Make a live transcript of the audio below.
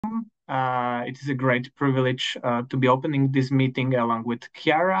welcome. It is a great privilege to be opening this meeting along with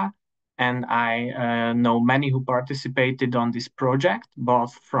Chiara, and I know many who participated on this project,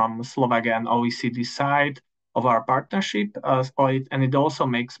 both from Slovak and OECD side of our partnership. And it also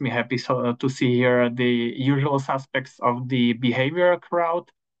makes me happy to see here the usual suspects of the behavior crowd,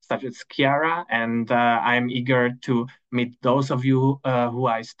 such as Chiara, and I'm eager to meet those of you who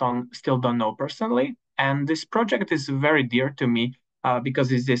I still don't know personally. And this project is very dear to me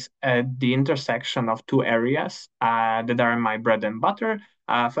because it is at the intersection of two areas that are my bread and butter.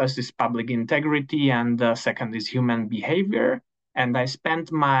 First is public integrity, and second is human behavior. And I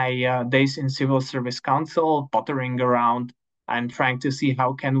spent my days in Civil Service Council pottering around and trying to see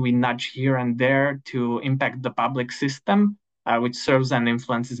how can we nudge here and there to impact the public system, which serves and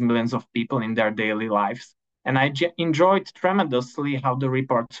influences millions of people in their daily lives. And I enjoyed tremendously how the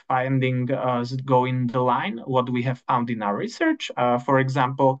report's finding go in the line, what we have found in our research. For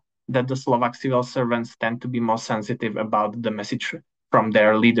example, that the Slovak civil servants tend to be more sensitive about the message from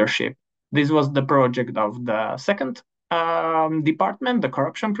their leadership. This was the project of the second department, the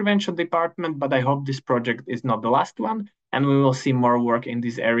corruption prevention department, but I hope this project is not the last one. And we will see more work in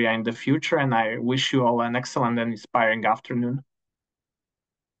this area in the future. And I wish you all an excellent and inspiring afternoon.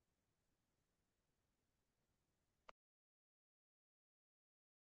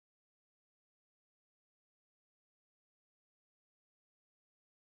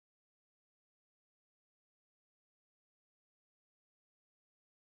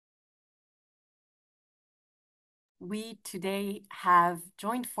 We today have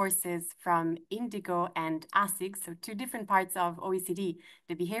joined forces from Indigo and ASIG, so two different parts of OECD,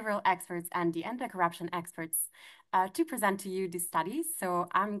 the behavioral experts and the anti-corruption experts, to present to you these studies. So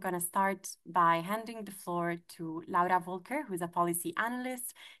I'm going to start by handing the floor to Laura Volker, who's a policy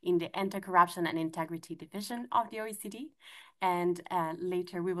analyst in the Anti-Corruption and Integrity Division of the OECD. And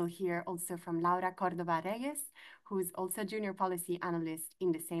later we will hear also from Laura Cordova Reyes, who's also a junior policy analyst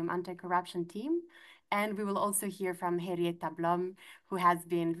in the same anti-corruption team. And we will also hear from Henrietta Blom, who has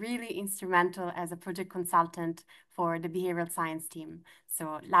been really instrumental as a project consultant for the behavioral science team.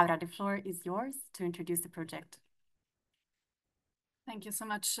 So Laura, the floor is yours to introduce the project. Thank you so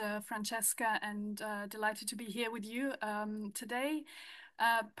much, Francesca, and delighted to be here with you today.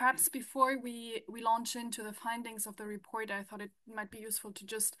 Perhaps before we launch into the findings of the report, I thought it might be useful to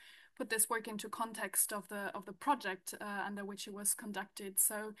just put this work into context of the project under which it was conducted.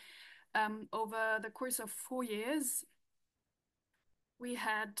 So over the course of 4 years, we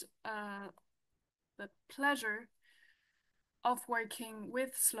had the pleasure of working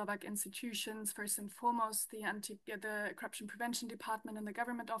with Slovak institutions, first and foremost the Corruption Prevention Department in the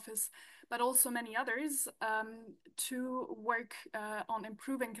Government Office, but also many others, to work on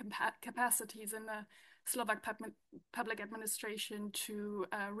improving capacities in the Slovak public administration to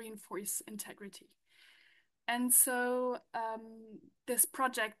reinforce integrity. And so this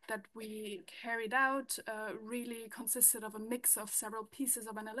project that we carried out really consisted of a mix of several pieces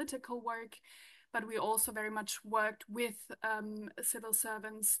of analytical work, but we also very much worked with civil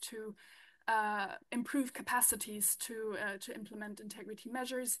servants to improve capacities to implement integrity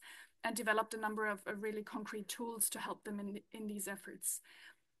measures and developed a number of really concrete tools to help them in these efforts.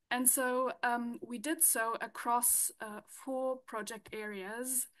 And so we did so across 4 project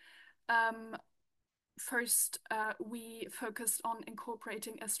areas. First, we focused on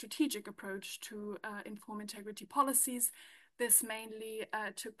incorporating a strategic approach to inform integrity policies. This mainly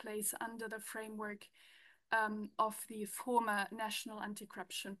took place under the framework of the former national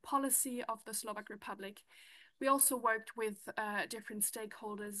anti-corruption policy of the Slovak Republic. We also worked with different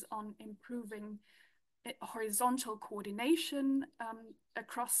stakeholders on improving horizontal coordination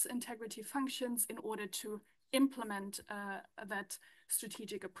across integrity functions in order to implement that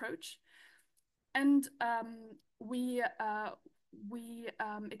strategic approach. And we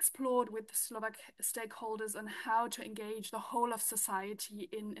explored with Slovak stakeholders on how to engage the whole of society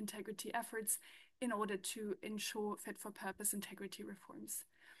in integrity efforts in order to ensure fit-for-purpose integrity reforms.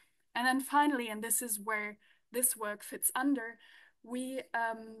 And then finally, and this is where this work fits under, we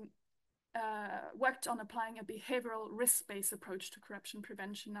worked on applying a behavioral risk-based approach to corruption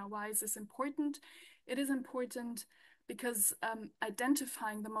prevention. Now, why is this important? It is important because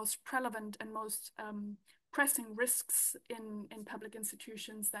identifying the most relevant and most pressing risks in public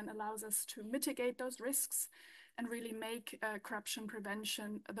institutions then allows us to mitigate those risks and really make corruption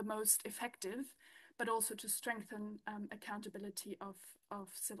prevention the most effective, but also to strengthen accountability of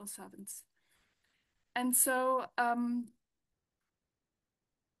civil servants. And so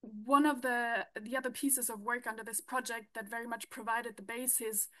one of the other pieces of work under this project that very much provided the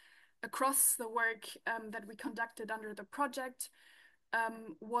basis across the work that we conducted under the project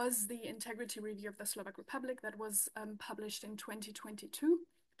was the Integrity Review of the Slovak Republic that was published in 2022,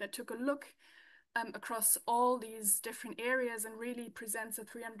 that took a look across all these different areas and really presents a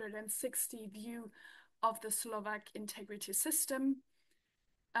 360 view of the Slovak integrity system.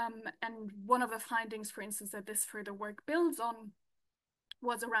 And one of the findings, for instance, that this further work builds on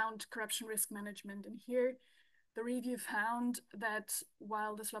was around corruption risk management. And here, the review found that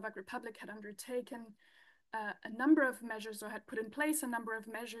while the Slovak Republic had undertaken a number of measures or had put in place a number of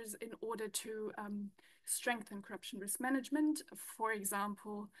measures in order to strengthen corruption risk management, for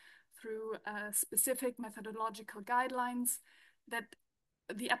example, through specific methodological guidelines, that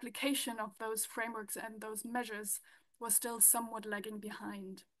the application of those frameworks and those measures was still somewhat lagging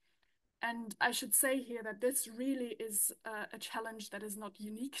behind. And I should say here that this really is a challenge that is not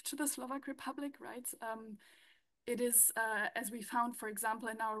unique to the Slovak Republic, right? It is, as we found, for example,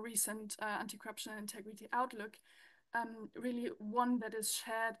 in our recent Anti-Corruption and Integrity Outlook, really one that is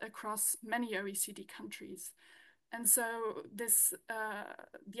shared across many OECD countries. And so this,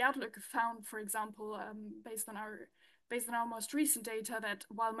 the Outlook found, for example, based on our most recent data, that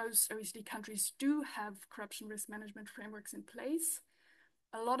while most OECD countries do have corruption risk management frameworks in place,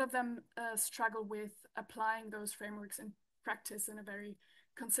 a lot of them struggle with applying those frameworks in practice in a very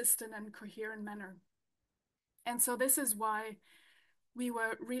consistent and coherent manner. And so this is why we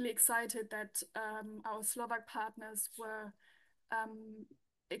were really excited that our Slovak partners were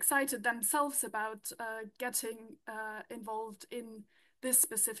excited themselves about getting involved in this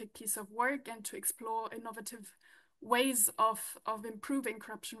specific piece of work and to explore innovative ways of improving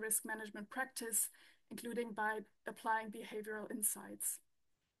corruption risk management practice, including by applying behavioral insights.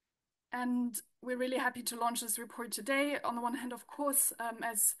 And we're really happy to launch this report today. On the one hand, of course,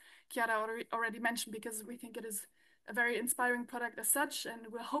 as Chiara already mentioned, because we think it is a very inspiring product as such,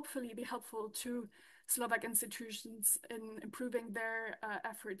 and will hopefully be helpful to Slovak institutions in improving their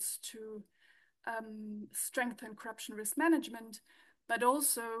efforts to strengthen corruption risk management, but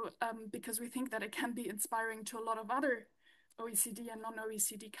also because we think that it can be inspiring to a lot of other OECD and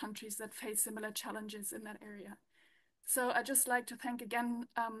non-OECD countries that face similar challenges in that area. So I'd just like to thank again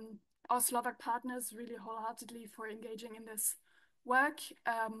our Slovak partners really wholeheartedly for engaging in this work,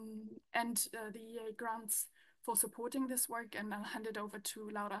 and the EA grants for supporting this work. And I'll hand it over to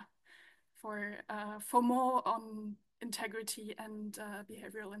Laura for more on integrity and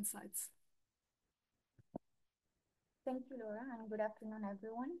behavioral insights. Thank you, Laura, and good afternoon,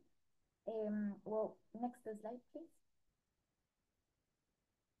 everyone. Well, next slide, please.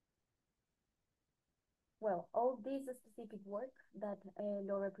 Well, all this specific work that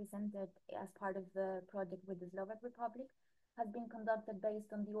Laura presented as part of the project with the Slovak Republic has been conducted based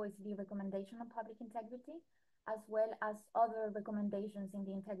on the OECD recommendation on public integrity, as well as other recommendations in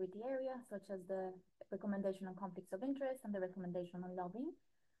the integrity area, such as the recommendation on conflicts of interest and the recommendation on lobbying.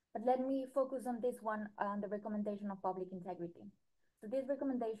 But let me focus on this one, on the recommendation of public integrity. So this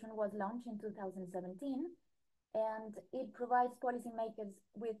recommendation was launched in 2017, and it provides policymakers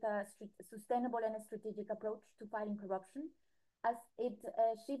with a sustainable and a strategic approach to fighting corruption, as it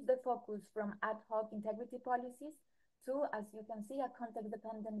shifts the focus from ad hoc integrity policies to, as you can see, a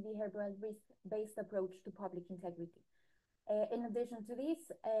context-dependent behavioral risk-based approach to public integrity. In addition to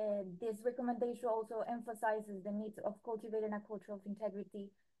this, this recommendation also emphasizes the need of cultivating a culture of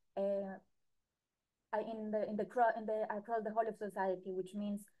integrity across the whole of society, which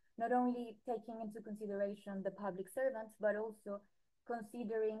means not only taking into consideration the public servants, but also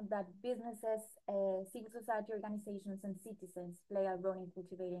considering that businesses, civil society organizations, and citizens play a role in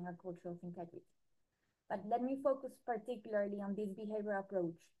cultivating a culture of integrity. But let me focus particularly on this behavior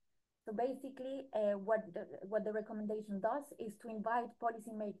approach. So basically, what the recommendation does is to invite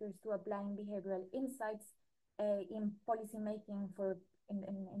policymakers to applying behavioral insights in policymaking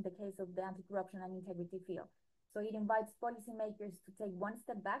in the case of the anti-corruption and integrity field. So it invites policymakers to take one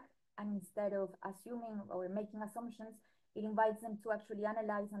step back, and instead of assuming or making assumptions, it invites them to actually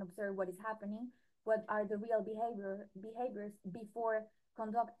analyze and observe what is happening, what are the real behaviors before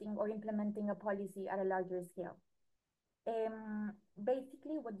conducting or implementing a policy at a larger scale.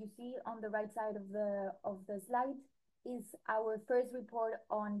 Basically, what you see on the right side of the slide is our first report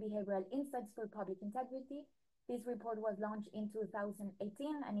on behavioral insights for public integrity. This report was launched in 2018,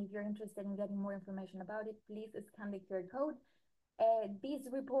 and if you're interested in getting more information about it, please scan the QR code. This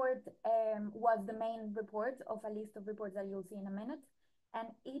report was the main report of a list of reports that you'll see in a minute, and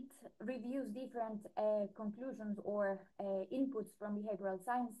it reviews different conclusions or inputs from behavioral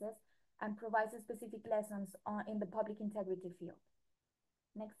sciences and provides specific lessons in the public integrity field.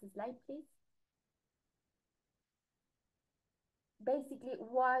 Next slide, please. basically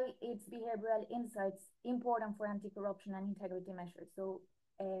why is behavioral insights important for anti-corruption and integrity measures. So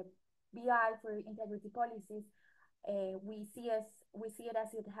BI for integrity policies, we see it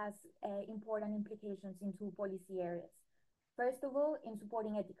as it has important implications in two policy areas. First of all, in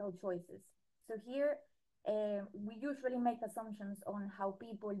supporting ethical choices. So here, we usually make assumptions on how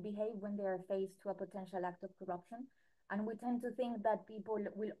people behave when they are faced to a potential act of corruption, and we tend to think that people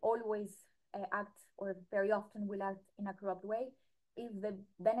will always act, or very often will act in a corrupt way, if the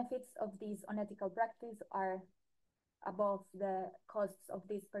benefits of this unethical practice are above the costs of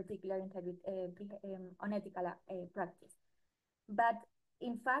this particular unethical practice. But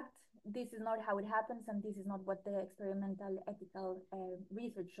in fact, this is not how it happens, and this is not what the experimental ethical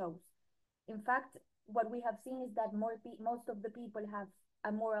research shows. In fact, what we have seen is that most of the people have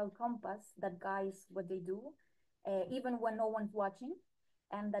a moral compass that guides what they do, even when no one's watching,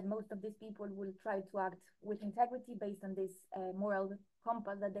 and that most of these people will try to act with integrity based on this moral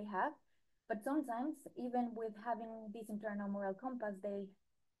compass that they have. But sometimes, even with having this internal moral compass, they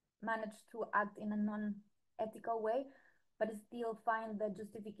manage to act in a non-ethical way, but still find the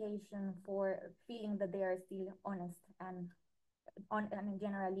justification for feeling that they are still honest and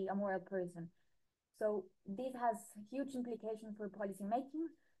generally a moral person. So this has huge implications for policy making.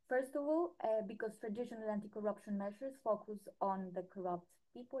 First of all, because traditional anti-corruption measures focus on the corrupt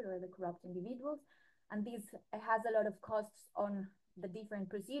people or the corrupt individuals, and this has a lot of costs on the different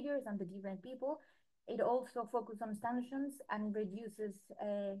procedures and the different people. It also focuses on sanctions and reduces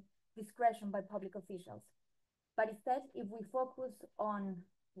discretion by public officials. But instead, if we focus on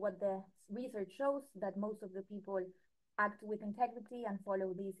what the research shows, that most of the people act with integrity and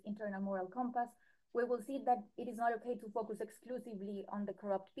follow this internal moral compass, we will see that it is not okay to focus exclusively on the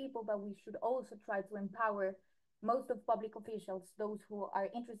corrupt people, but we should also try to empower most of public officials, those who are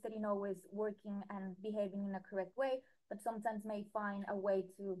interested in always working and behaving in a correct way, but sometimes may find a way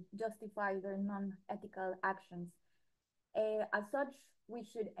to justify their non-ethical actions. As such, we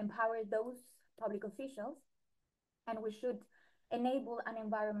should empower those public officials, and we should enable an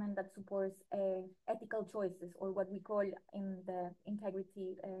environment that supports ethical choices, or what we call in the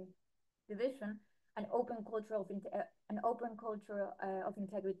integrity division, an open culture of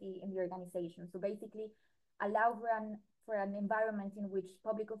integrity in the organization. So basically, allow for an environment in which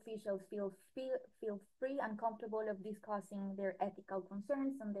public officials feel free and comfortable of discussing their ethical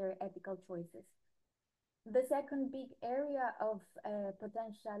concerns and their ethical choices. The second big area of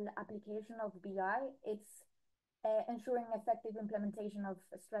potential application of BI is ensuring effective implementation of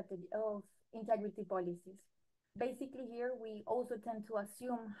integrity policies. Basically, here we also tend to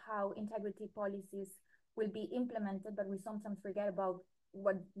assume how integrity policies will be implemented, but we sometimes forget about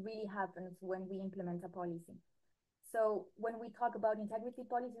what really happens when we implement a policy. So when we talk about integrity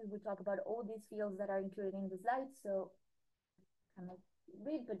policies, we talk about all these fields that are included in the slides. So I cannot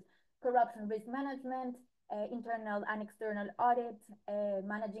read, but corruption risk management, internal and external audit,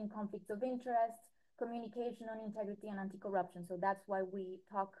 managing conflicts of interest, communication on integrity and anti-corruption. So that's why we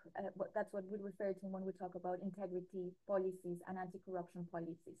talk, that's what we refer to when we talk about integrity policies and anti-corruption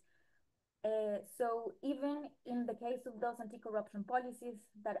policies. So even in the case of those anti-corruption policies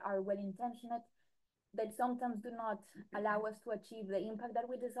that are well-intentioned, that sometimes do not allow us to achieve the impact that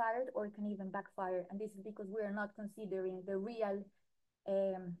we desired, or can even backfire. And this is because we are not considering the real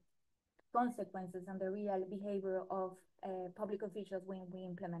consequences and the real behavior of public officials when we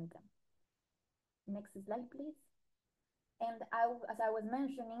implement them. Next slide, please. And as I was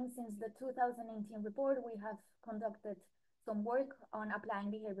mentioning, since the 2019 report, we have conducted some work on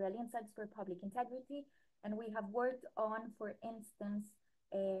applying behavioral insights for public integrity. And we have worked on, for instance,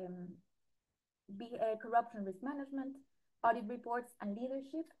 corruption risk management, audit reports, and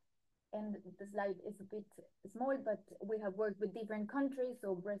leadership. And the slide is a bit small, but we have worked with different countries,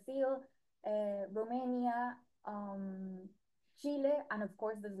 so Brazil, Romania, Chile, and of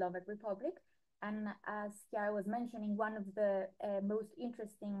course the Slovak Republic. And as Chiara was mentioning, one of the most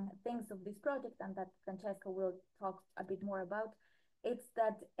interesting things of this project, and that Francesca will talk a bit more about, it's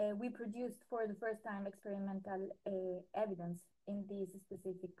that we produced for the first time experimental evidence in this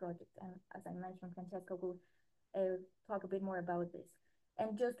specific project. And as I mentioned, Francesca will talk a bit more about this.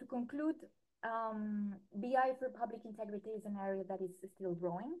 And just to conclude, BI for public integrity is an area that is still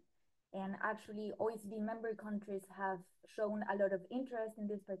growing. And actually, OECD member countries have shown a lot of interest in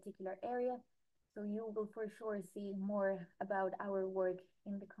this particular area. So you will for sure see more about our work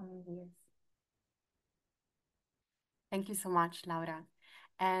in the coming years. Thank you so much, Laura.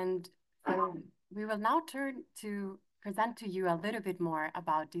 And we will now turn to present to you a little bit more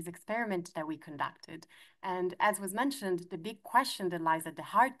about this experiment that we conducted. And as was mentioned, the big question that lies at the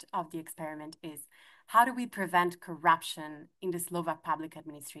heart of the experiment is, how do we prevent corruption in the Slovak public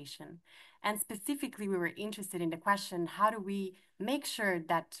administration? And specifically, we were interested in the question, how do we make sure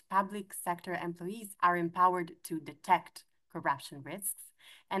that public sector employees are empowered to detect corruption risks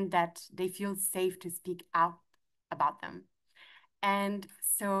and that they feel safe to speak out about them? And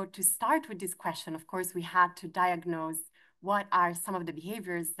so to start with this question, of course, we had to diagnose what are some of the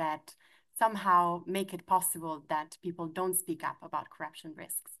behaviors that somehow make it possible that people don't speak up about corruption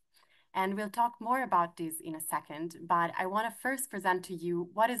risks. And we'll talk more about this in a second, but I want to first present to you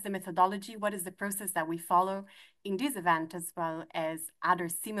what is the methodology, what is the process that we follow in this event, as well as other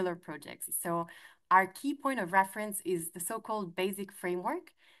similar projects. So our key point of reference is the so-called basic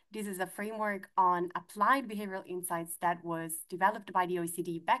framework. This is a framework on applied behavioral insights that was developed by the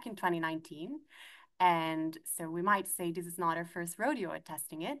OECD back in 2019. And so we might say this is not our first rodeo at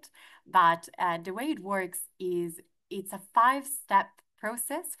testing it, but the way it works is it's a 5-step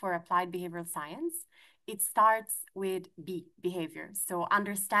process for applied behavioral science. It starts with B, behavior. So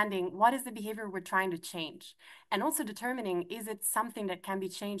understanding what is the behavior we're trying to change, and also determining, is it something that can be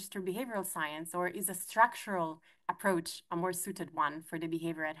changed through behavioral science, or is a structural approach a more suited one for the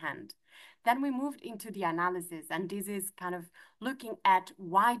behavior at hand? Then we moved into the analysis, and this is kind of looking at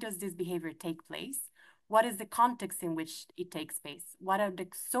why does this behavior take place? What is the context in which it takes place? What are the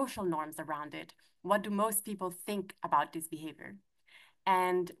social norms around it? What do most people think about this behavior?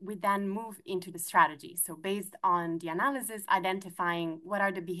 And we then move into the strategy. So based on the analysis, identifying what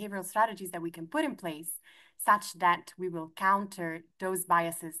are the behavioral strategies that we can put in place such that we will counter those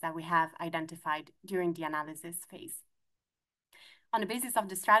biases that we have identified during the analysis phase. On the basis of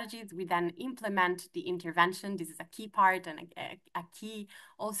the strategies, we then implement the intervention. This is a key part and a key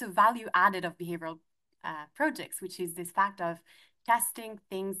also value added of behavioral projects, which is this fact of testing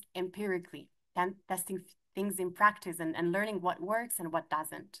things empirically, testing things in practice and learning what works and what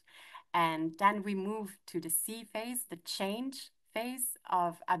doesn't. And then we move to the C phase, the change phase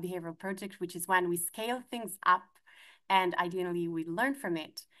of a behavioral project, which is when we scale things up and ideally we learn from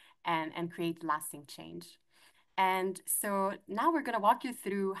it and create lasting change. And so now we're going to walk you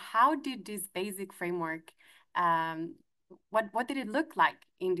through how did this basic framework, what did it look like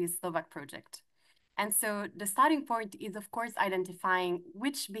in this Slovak project? And so the starting point is, of course, identifying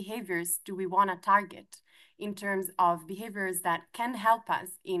which behaviors do we want to target in terms of behaviors that can help us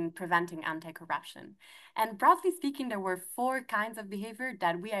in preventing anti-corruption. And broadly speaking, there were 4 kinds of behavior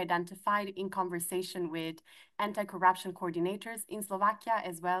that we identified in conversation with anti-corruption coordinators in Slovakia,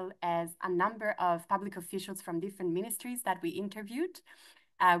 as well as a number of public officials from different ministries that we interviewed.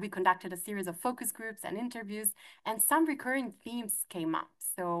 We conducted a series of focus groups and interviews, and some recurring themes came up.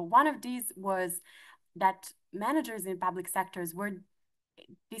 So one of these was that managers in public sectors were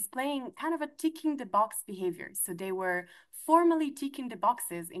displaying kind of a ticking the box behavior. So they were formally ticking the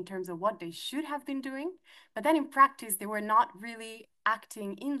boxes in terms of what they should have been doing, but then in practice, they were not really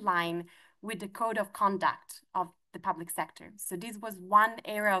acting in line with the code of conduct of the public sector. So this was one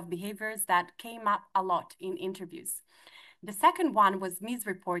area of behaviors that came up a lot in interviews. The second one was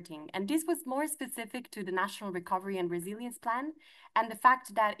misreporting, and this was more specific to the National Recovery and Resilience Plan and the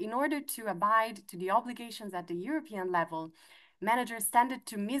fact that in order to abide to the obligations at the European level, managers tended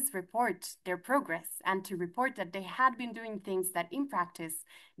to misreport their progress and to report that they had been doing things that in practice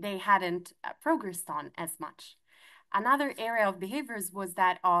they hadn't progressed on as much. Another area of behaviors was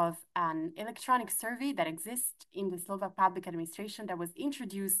that of an electronic survey that exists in the Slovak public administration that was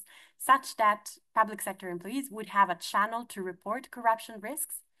introduced such that public sector employees would have a channel to report corruption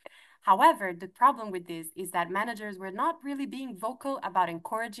risks. However, the problem with this is that managers were not really being vocal about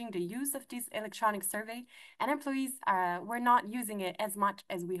encouraging the use of this electronic survey, and employees were not using it as much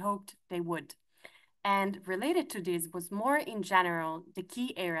as we hoped they would. And related to this was more in general the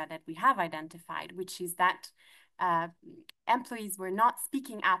key area that we have identified, which is that employees were not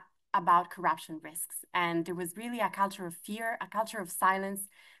speaking up about corruption risks. And there was really a culture of fear, a culture of silence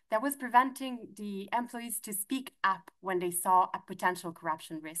that was preventing the employees to speak up when they saw a potential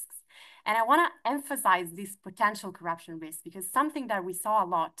corruption risks. And I want to emphasize this potential corruption risk because something that we saw a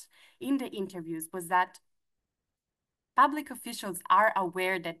lot in the interviews was that public officials are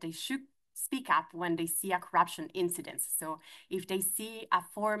aware that they should speak up when they see a corruption incident. So if they see a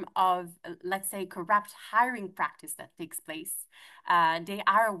form of, let's say, corrupt hiring practice that takes place, they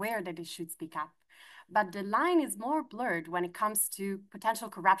are aware that they should speak up. But the line is more blurred when it comes to potential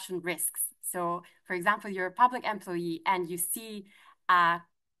corruption risks. So, for example, you're a public employee and you see a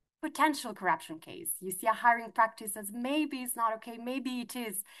potential corruption case. You see a hiring practice as maybe it's not okay, maybe it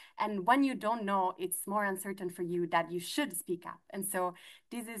is. And when you don't know, it's more uncertain for you that you should speak up. And so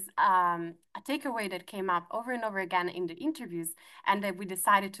this is a takeaway that came up over and over again in the interviews and that we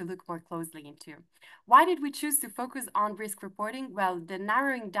decided to look more closely into. Why did we choose to focus on risk reporting? Well, the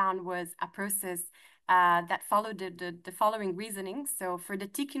narrowing down was a process that followed the following reasoning. So for the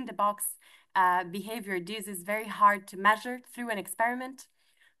tick in the box behavior, this is very hard to measure through an experiment.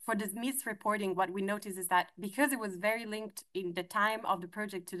 For this misreporting, what we noticed is that because it was very linked in the time of the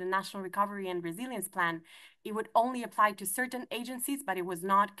project to the National Recovery and Resilience Plan, it would only apply to certain agencies, but it was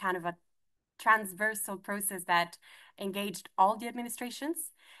not kind of a transversal process that engaged all the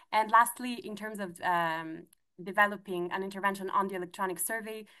administrations. And lastly, in terms of developing an intervention on the electronic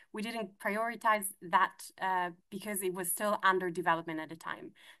survey, we didn't prioritize that because it was still under development at the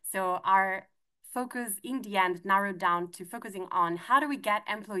time. So our focus in the end narrowed down to focusing on how do we get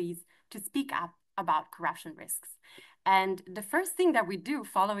employees to speak up about corruption risks. And the first thing that we do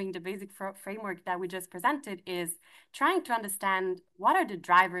following the basic framework that we just presented is trying to understand what are the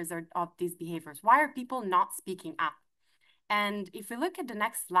drivers of these behaviors? Why are people not speaking up? And if we look at the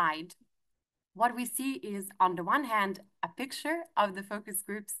next slide, what we see is, on the one hand, a picture of the focus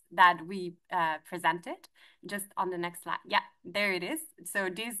groups that we presented. Just on the next slide. Yeah, there it is. So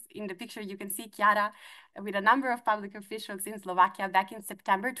this, in the picture, you can see Chiara with a number of public officials in Slovakia back in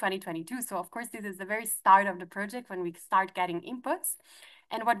September 2022. So of course, this is the very start of the project when we start getting inputs.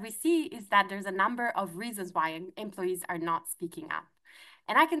 And what we see is that there's a number of reasons why employees are not speaking up.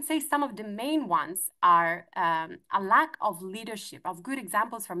 And I can say some of the main ones are a lack of leadership, of good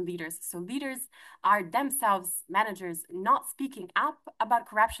examples from leaders. So leaders are themselves, managers, not speaking up about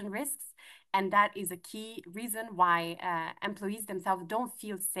corruption risks. And that is a key reason why employees themselves don't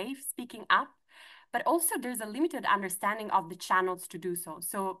feel safe speaking up. But also there's a limited understanding of the channels to do so.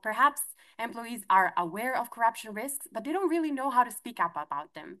 So perhaps employees are aware of corruption risks, but they don't really know how to speak up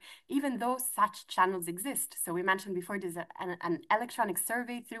about them, even though such channels exist. So we mentioned before, there's an electronic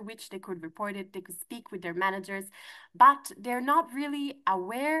survey through which they could report it, they could speak with their managers, but they're not really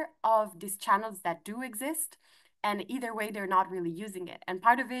aware of these channels that do exist. And either way, they're not really using it. And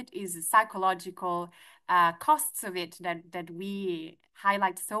part of it is psychological costs of it that we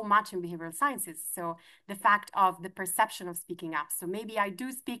highlight so much in behavioral sciences. So the fact of the perception of speaking up. So maybe I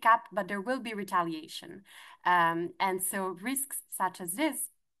do speak up, but there will be retaliation. And so risks such as this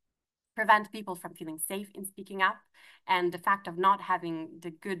prevent people from feeling safe in speaking up. And the fact of not having the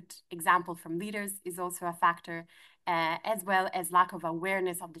good example from leaders is also a factor, as well as lack of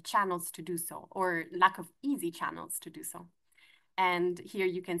awareness of the channels to do so, or lack of easy channels to do so. And here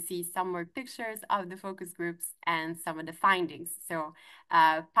you can see some more pictures of the focus groups and some of the findings. So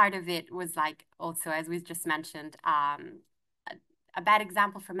part of it was like also, as we just mentioned, a bad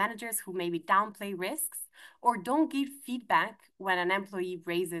example for managers who maybe downplay risks or don't give feedback when an employee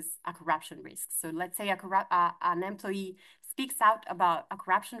raises a corruption risk. So let's say an employee speaks out about a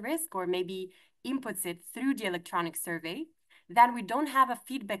corruption risk or maybe inputs it through the electronic survey, then we don't have a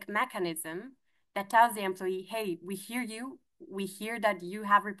feedback mechanism that tells the employee, hey, we hear you, we hear that you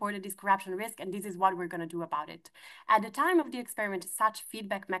have reported this corruption risk and this is what we're going to do about it. At the time of the experiment, such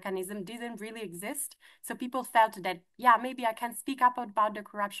feedback mechanism didn't really exist. So people felt that, yeah, maybe I can speak up about the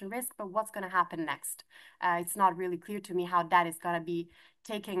corruption risk, but what's going to happen next? It's not really clear to me how that is going to be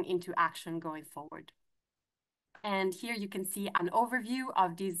taken into action going forward. And here you can see an overview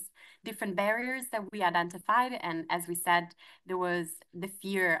of these different barriers that we identified. And as we said, there was the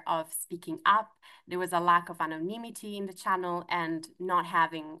fear of speaking up. There was a lack of anonymity in the channel and not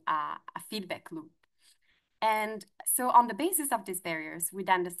having a feedback loop. And so on the basis of these barriers, we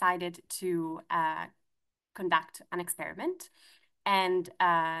then decided to conduct an experiment. And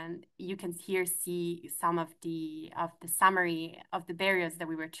you can here see some of the summary of the barriers that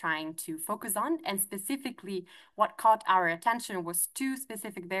we were trying to focus on. And specifically, what caught our attention was two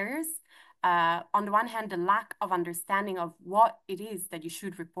specific barriers. On the one hand, the lack of understanding of what it is that you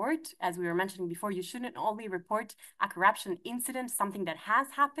should report. As we were mentioning before, you shouldn't only report a corruption incident, something that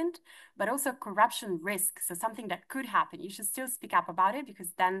has happened, but also corruption risk, so something that could happen. You should still speak up about it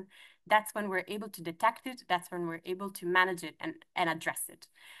because then that's when we're able to detect it, that's when we're able to manage it and address it.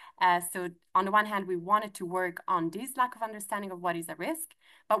 So on the one hand, we wanted to work on this lack of understanding of what is a risk,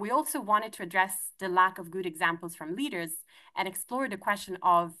 but we also wanted to address the lack of good examples from leaders and explore the question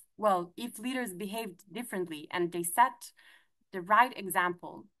of, well, if leaders behaved differently and they set the right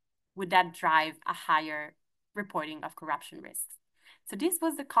example, would that drive a higher reporting of corruption risks? So this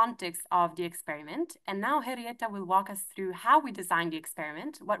was the context of the experiment. And now Henrietta will walk us through how we designed the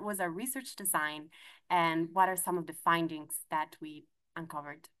experiment, what was our research design, and what are some of the findings that we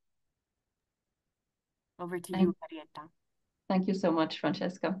uncovered. Over to you, Marietta. Thank you so much,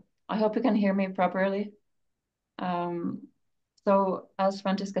 Francesca. I hope you can hear me properly. So as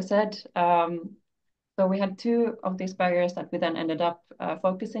Francesca said, so we had two of these barriers that we then ended up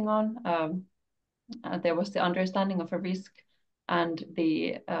focusing on. There was the understanding of a risk and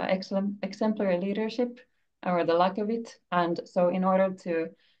the exemplary leadership, or the lack of it. And so in order to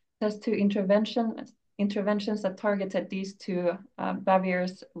test two interventions that targeted these two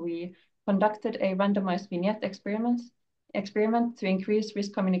barriers, we conducted a randomized vignette experiment to increase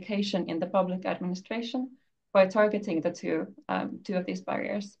risk communication in the public administration by targeting the two of these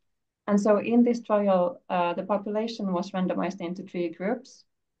barriers. And so in this trial, the population was randomized into three groups,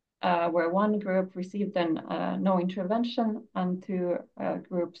 where one group received then no intervention, and two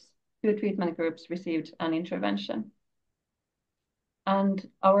treatment groups received an intervention. And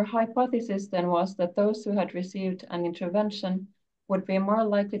our hypothesis then was that those who had received an intervention would be more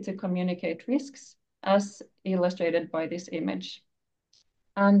likely to communicate risks, as illustrated by this image.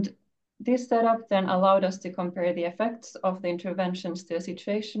 And this setup then allowed us to compare the effects of the interventions to a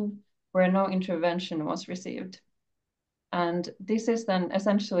situation where no intervention was received. And this is then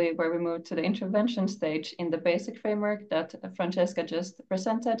essentially where we move to the intervention stage in the basic framework that Francesca just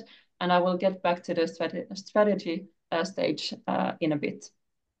presented. And I will get back to the strategy stage in a bit.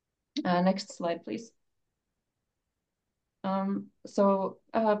 Next slide, please.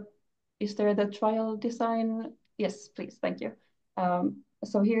 Is there the trial design? Yes, please, thank you.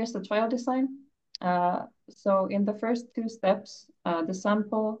 So here's the trial design. So in the first two steps, the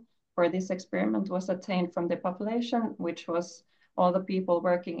sample for this experiment was obtained from the population, which was all the people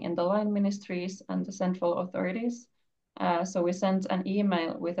working in the line ministries and the central authorities. So we sent an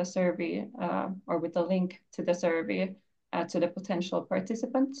email with a survey or with a link to the survey to the potential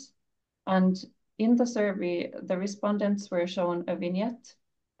participants. And in the survey, the respondents were shown a vignette,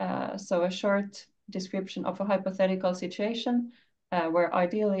 so a short description of a hypothetical situation where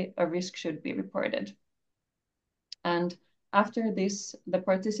ideally a risk should be reported. And after this, the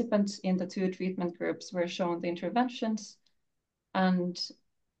participants in the two treatment groups were shown the interventions. And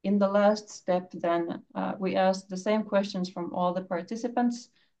in the last step, then we asked the same questions from all the participants,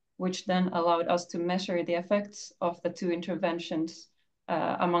 which then allowed us to measure the effects of the two interventions,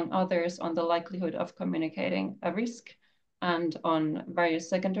 among others, on the likelihood of communicating a risk and on various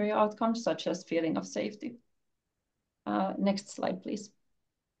secondary outcomes, such as feeling of safety. Next slide, please.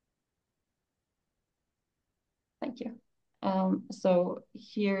 Thank you. So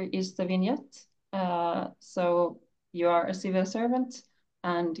here is the vignette. So you are a civil servant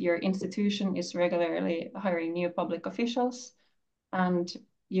and your institution is regularly hiring new public officials. And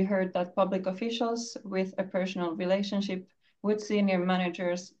you heard that public officials with a personal relationship with senior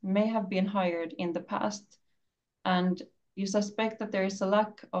managers may have been hired in the past. And you suspect that there is a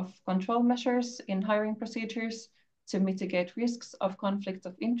lack of control measures in hiring procedures to mitigate risks of conflict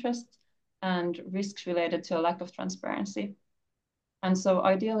of interest and risks related to a lack of transparency. And so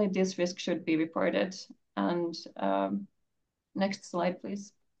ideally, this risk should be reported. And next slide,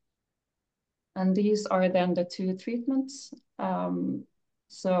 please. And these are then the two treatments.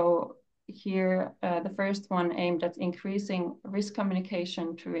 So here, the first one aimed at increasing risk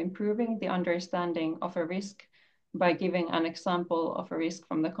communication through improving the understanding of a risk by giving an example of a risk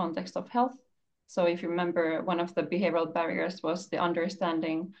from the context of health. So if you remember, one of the behavioral barriers was the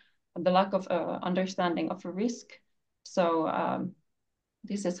lack of understanding of a risk. So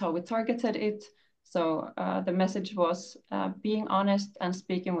this is how we targeted it. So the message was being honest and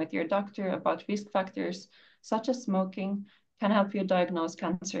speaking with your doctor about risk factors such as smoking can help you diagnose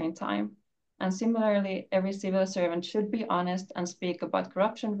cancer in time. And similarly, every civil servant should be honest and speak about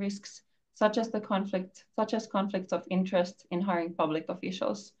corruption risks, such as conflicts of interest in hiring public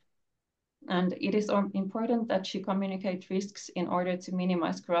officials. And it is important that you communicate risks in order to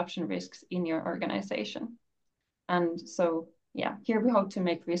minimize corruption risks in your organization. And so, yeah, here we hope to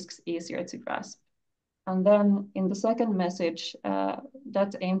make risks easier to grasp. And then in the second message,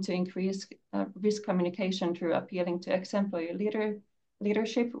 that aimed to increase risk communication through appealing to exemplary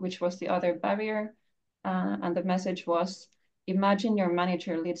leadership, which was the other barrier. And the message was, imagine your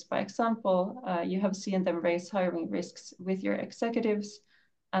manager leads by example. You have seen them raise hiring risks with your executives,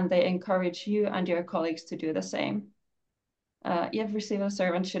 and they encourage you and your colleagues to do the same. Every civil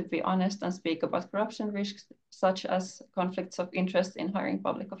servant should be honest and speak about corruption risks, such as conflicts of interest in hiring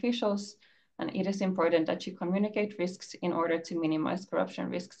public officials. And it is important that you communicate risks in order to minimize corruption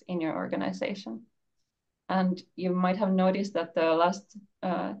risks in your organization. And you might have noticed that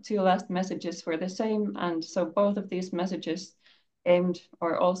the two last messages were the same. And so both of these messages aimed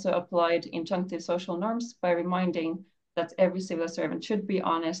or also applied injunctive social norms by reminding that every civil servant should be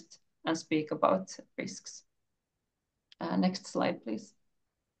honest and speak about risks. Next slide, please.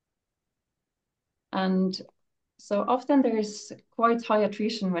 And so often there is quite high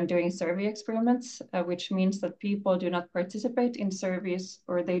attrition when doing survey experiments, which means that people do not participate in surveys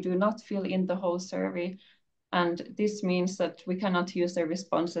or they do not fill in the whole survey. And this means that we cannot use their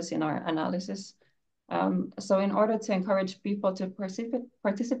responses in our analysis. So in order to encourage people to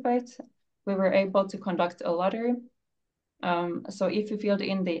participate, we were able to conduct a lottery. So if you filled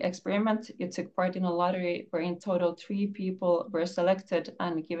in the experiment, you took part in a lottery where in total 3 people were selected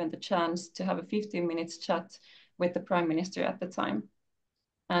and given the chance to have a 15 minutes chat with the Prime Minister at the time.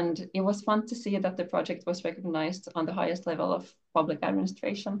 And it was fun to see that the project was recognized on the highest level of public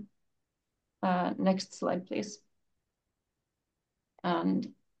administration. Next slide, please.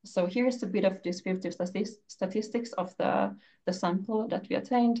 And so here's a bit of descriptive statistics of the sample that we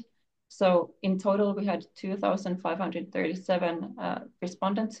attained. So in total, we had 2,537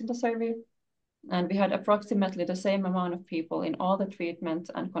 respondents in the survey, and we had approximately the same amount of people in all the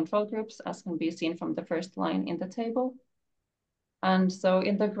treatment and control groups as can be seen from the first line in the table. And so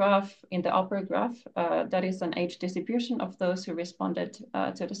in the graph, in the upper graph, that is an age distribution of those who responded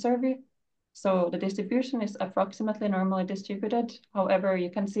to the survey. So the distribution is approximately normally distributed. However, you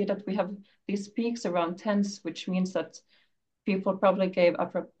can see that we have these peaks around tens, which means that people probably gave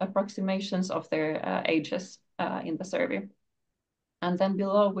approximations of their ages in the survey. And then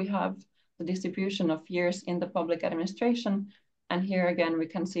below we have the distribution of years in the public administration. And here again, we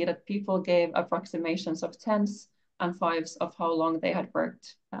can see that people gave approximations of tens and fives of how long they had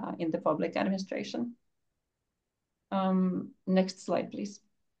worked in the public administration. Next slide, please.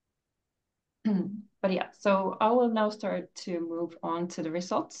 But yeah, so I will now start to move on to the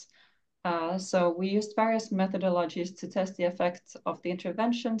results. So we used various methodologies to test the effect of the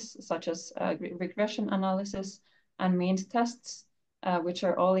interventions, such as regression analysis and means tests, which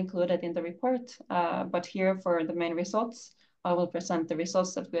are all included in the report. But here for the main results, I will present the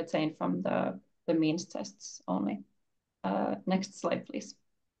results that we attained from the means tests only. Next slide, please.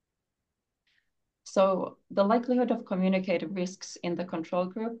 So the likelihood of communicated risks in the control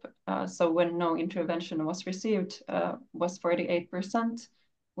group, so when no intervention was received, was 48%,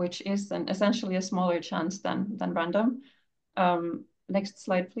 which is essentially a smaller chance than random. Next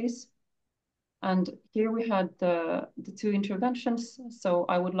slide, please. And here we had the 2 interventions. So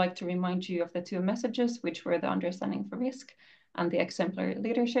I would like to remind you of the 2 messages, which were the understanding for risk and the exemplary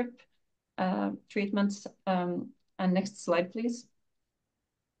leadership treatments. And next slide, please.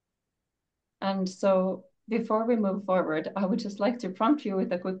 And so before we move forward, I would just like to prompt you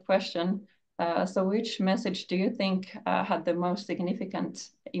with a quick question. So which message do you think had the most significant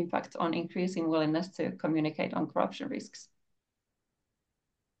impact on increasing willingness to communicate on corruption risks?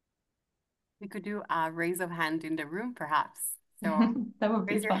 We could do a raise of hand in the room, perhaps. So that would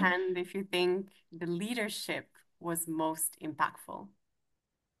be raise your fun. hand if you think the leadership was most impactful.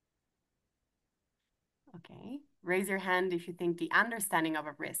 Okay. Raise your hand if you think the understanding of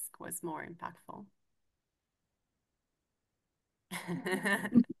a risk was more impactful.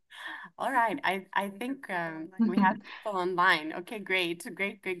 All right. I think we have people online. Okay, great.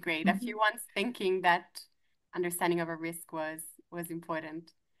 A few ones thinking that understanding of a risk was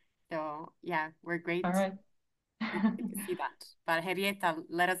important. So yeah, we're great. All right. Good to see that. But Henrietta,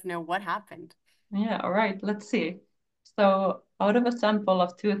 let us know what happened. Yeah, all right, let's see. So out of a sample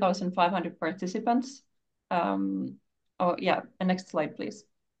of 2,500 participants, oh yeah, next slide, please.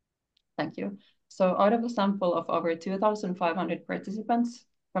 Thank you. So out of a sample of over 2,500 participants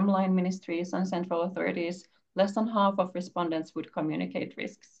from line ministries and central authorities, less than half of respondents would communicate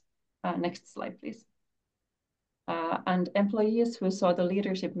risks. Next slide, please. And employees who saw the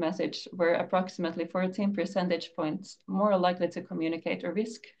leadership message were approximately 14 percentage points more likely to communicate a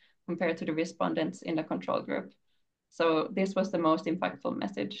risk compared to the respondents in the control group. So this was the most impactful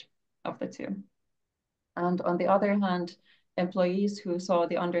message of the 2. And on the other hand, employees who saw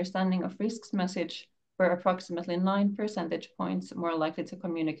the understanding of risks message were approximately 9 percentage points more likely to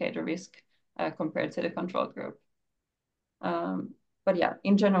communicate a risk compared to the control group. But yeah,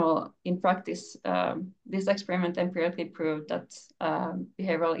 in general, in practice, this experiment empirically proved that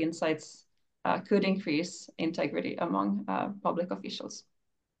behavioral insights could increase integrity among public officials.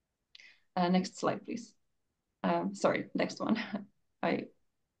 Next slide, please. Sorry, next one. I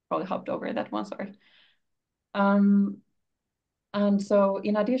probably hopped over that one, sorry. And so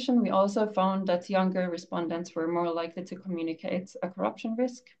in addition, we also found that younger respondents were more likely to communicate a corruption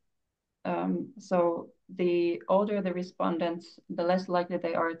risk. So the older the respondents, the less likely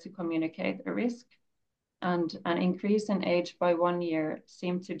they are to communicate a risk. And an increase in age by 1 year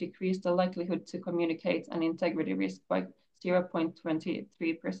seemed to decrease the likelihood to communicate an integrity risk by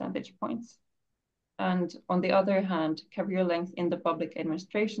 0.23 percentage points. And on the other hand, career length in the public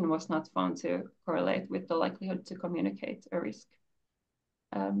administration was not found to correlate with the likelihood to communicate a risk.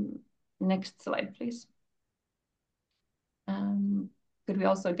 Next slide, please. Could we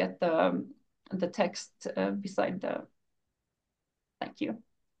also get the text beside the, thank you.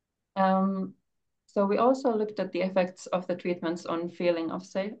 So we also looked at the effects of the treatments on feeling of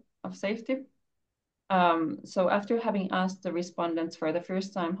safety. So after having asked the respondents for the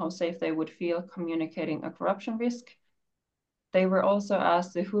first time how safe they would feel communicating a corruption risk, they were also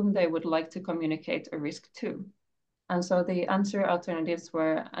asked to whom they would like to communicate a risk to. And so the answer alternatives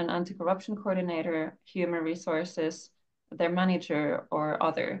were an anti-corruption coordinator, human resources, their manager, or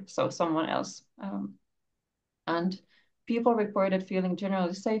other, so someone else. And people reported feeling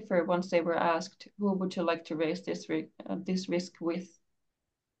generally safer once they were asked, who would you like to raise this risk with?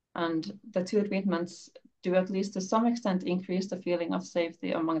 And the two treatments do at least to some extent increase the feeling of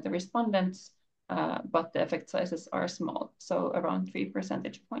safety among the respondents, but the effect sizes are small, so around 3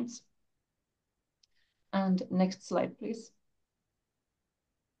 percentage points. And next slide, please.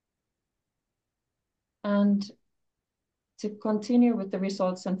 And to continue with the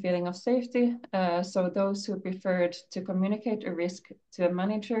results and feeling of safety, so those who preferred to communicate a risk to a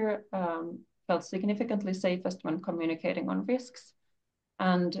manager felt significantly safest when communicating on risks.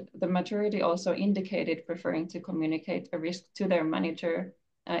 And the majority also indicated preferring to communicate a risk to their manager,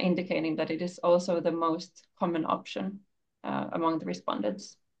 indicating that it is also the most common option among the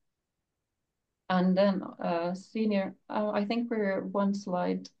respondents. And then senior, I think we're one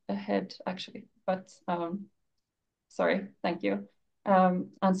slide ahead actually, but sorry, thank you.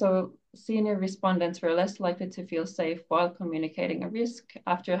 And so senior respondents were less likely to feel safe while communicating a risk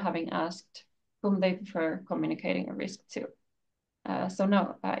after having asked whom they prefer communicating a risk to. So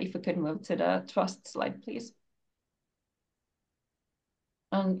now, if we could move to the trust slide, please.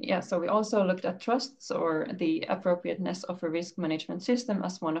 And yeah, so we also looked at trusts or the appropriateness of a risk management system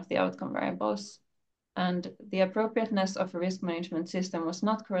as one of the outcome variables. And the appropriateness of a risk management system was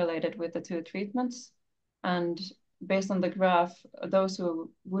not correlated with the two treatments. And based on the graph, those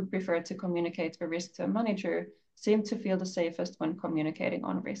who would prefer to communicate a risk to a manager seemed to feel the safest when communicating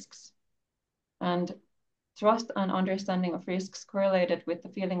on risks. And trust and understanding of risks correlated with the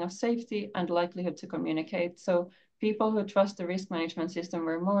feeling of safety and likelihood to communicate. So people who trust the risk management system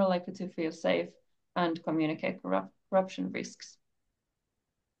were more likely to feel safe and communicate corruption risks.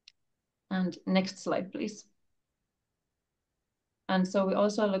 And next slide, please. And so we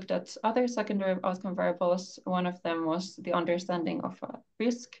also looked at other secondary outcome variables. One of them was the understanding of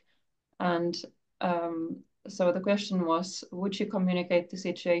risk. And so the question was, would you communicate the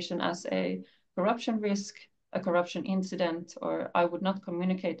situation as a corruption risk, a corruption incident, or I would not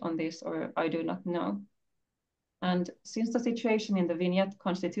communicate on this, or I do not know? And since the situation in the vignette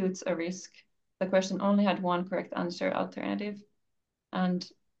constitutes a risk, the question only had one correct answer alternative. And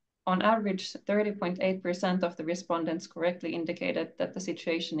on average, 30.8% of the respondents correctly indicated that the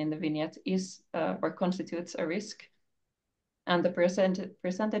situation in the vignette is or constitutes a risk. And the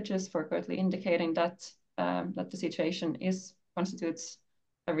percentages for correctly indicating that the situation constitutes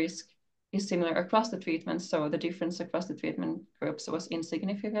a risk is similar across the treatments. So the difference across the treatment groups was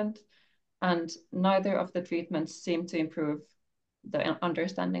insignificant. And neither of the treatments seemed to improve the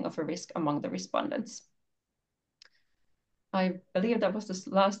understanding of a risk among the respondents. I believe that was the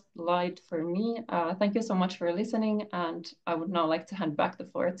last slide for me. Thank you so much for listening. And I would now like to hand back the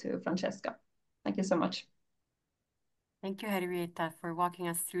floor to Francesca. Thank you so much. Thank you, Henrietta, for walking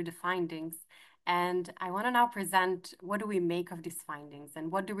us through the findings. And I want to now present what do we make of these findings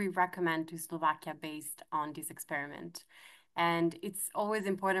and what do we recommend to Slovakia based on this experiment. And it's always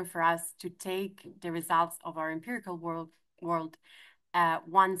important for us to take the results of our empirical world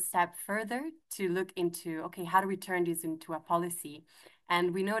one step further to look into, okay, how do we turn this into a policy?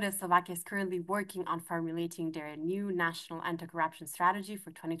 And we know that Slovakia is currently working on formulating their new national anti-corruption strategy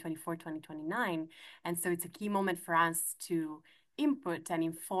for 2024-2029. And so it's a key moment for us to input and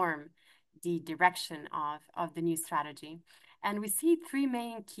inform the direction of the new strategy. And we see three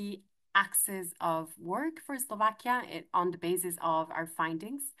main key axes of work for Slovakia on the basis of our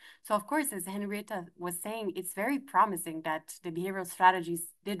findings. So of course, as Henrietta was saying, it's very promising that the behavioral strategies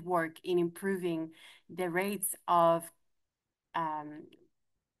did work in improving the rates of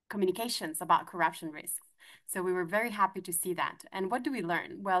communications about corruption risks. So we were very happy to see that. And what do we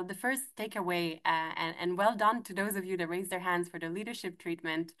learn? Well, the first takeaway, and well done to those of you that raised their hands for the leadership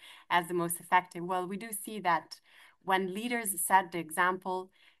treatment as the most effective. Well, we do see that when leaders set the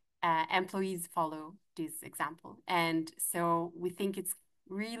example, employees follow this example. And so we think it's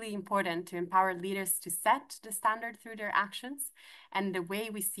really important to empower leaders to set the standard through their actions. And the way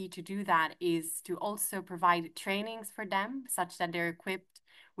we see to do that is to also provide trainings for them such that they're equipped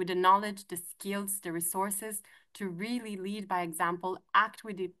with the knowledge, the skills, the resources to really lead by example, act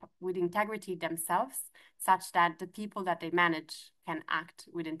with integrity themselves, such that the people that they manage can act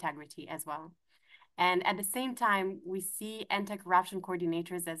with integrity as well. And at the same time, we see anti-corruption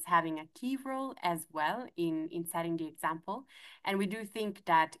coordinators as having a key role as well in setting the example. And we do think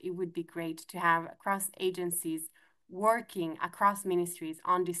that it would be great to have across agencies working across ministries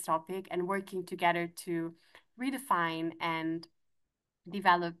on this topic and working together to redefine and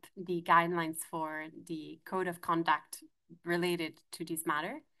develop the guidelines for the code of conduct related to this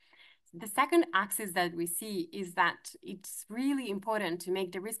matter. The second axis that we see is that it's really important to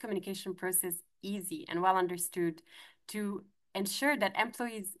make the risk communication process easy and well understood to ensure that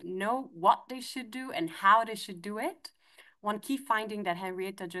employees know what they should do and how they should do it. One key finding that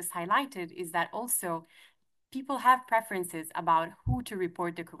Henrietta just highlighted is that also people have preferences about who to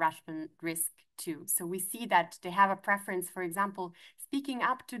report the corruption risk to. So we see that they have a preference, for example, speaking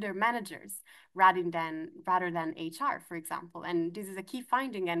up to their managers rather than HR, for example. And this is a key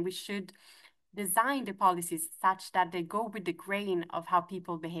finding, and we should design the policies such that they go with the grain of how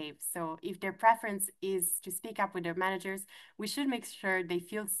people behave. So if their preference is to speak up with their managers, we should make sure they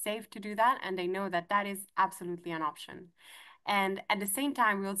feel safe to do that and they know that that is absolutely an option. And at the same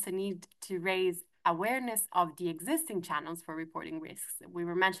time, we also need to raise awareness of the existing channels for reporting risks. We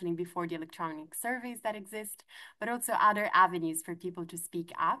were mentioning before the electronic surveys that exist, but also other avenues for people to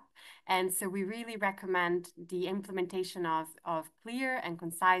speak up. And so we really recommend the implementation of clear and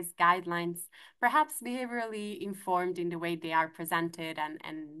concise guidelines, perhaps behaviorally informed in the way they are presented,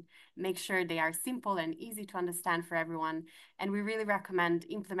 and make sure they are simple and easy to understand for everyone. And we really recommend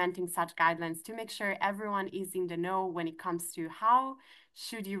implementing such guidelines to make sure everyone is in the know when it comes to how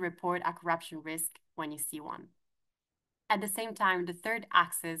should you report a corruption risk when you see one. At the same time, the third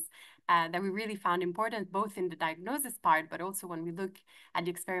axis that we really found important, both in the diagnosis part, but also when we look at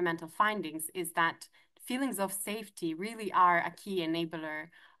the experimental findings, is that feelings of safety really are a key enabler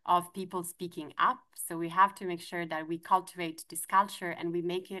of people speaking up. So we have to make sure that we cultivate this culture and we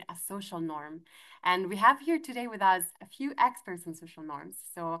make it a social norm. And we have here today with us a few experts on social norms.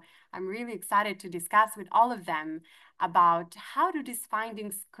 So I'm really excited to discuss with all of them about how do these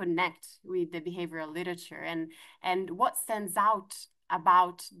findings connect with the behavioral literature and what stands out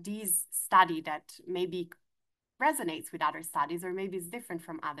about this study that maybe resonates with other studies or maybe is different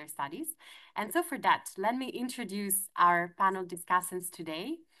from other studies. And so for that, let me introduce our panel discussants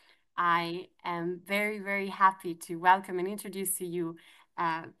today. I am very, very happy to welcome and introduce to you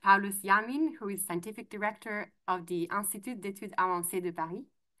Paulus Yamin, who is Scientific Director of the Institut d'études avancées de Paris.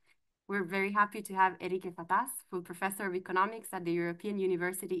 We're very happy to have Enrique Fatas, full professor of economics at the European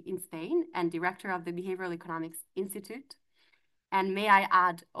University in Spain and director of the Behavioral Economics Institute. And may I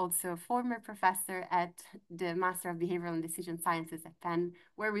add also former professor at the Master of Behavioral and Decision Sciences at Penn,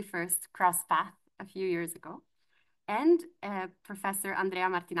 where we first crossed paths a few years ago. And Professor Andrea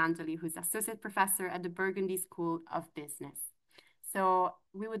Martinangeli, who's associate professor at the Burgundy School of Business. So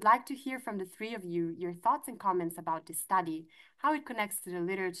we would like to hear from the three of you, your thoughts and comments about this study, how it connects to the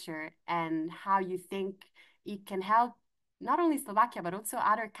literature, and how you think it can help not only Slovakia, but also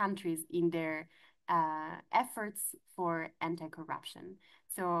other countries in their efforts for anti-corruption.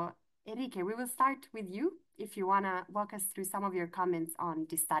 So Enrique, we will start with you if you want to walk us through some of your comments on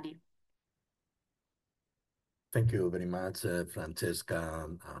this study. Thank you very much, Francesca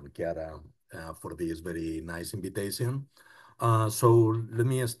and Chiara, for this very nice invitation. So let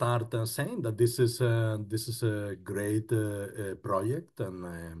me start saying that this is a great project,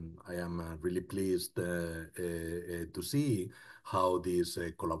 and I am really pleased to see how this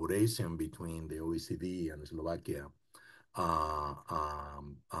collaboration between the OECD and Slovakia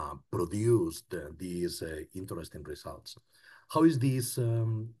produced these interesting results. How is this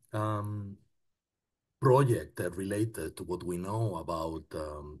project related to what we know about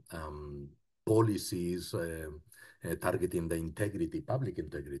policies targeting the integrity, public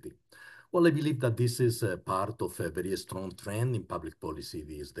integrity? Well, I believe that this is a part of a very strong trend in public policy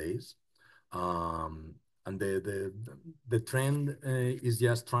these days. And the trend is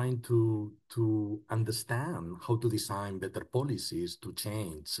just trying to understand how to design better policies to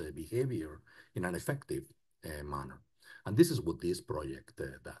change behavior in an effective manner. And this is what this project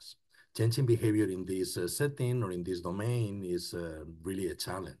does. Changing behavior in this setting or in this domain is really a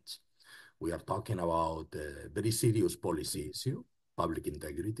challenge. We are talking about a very serious policy issue, public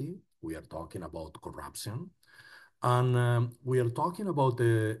integrity. We are talking about corruption. And we are talking about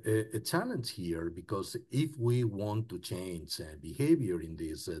a challenge here because if we want to change behavior in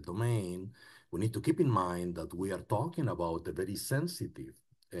this domain, we need to keep in mind that we are talking about a very sensitive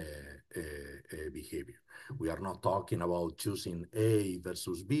behavior. We are not talking about choosing A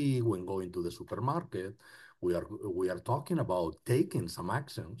versus B when going to the supermarket. We are talking about taking some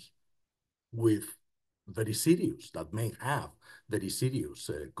actions with very serious, that may have very serious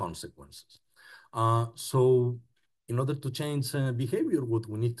consequences. So in order to change behavior, what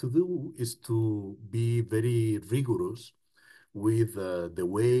we need to do is to be very rigorous with the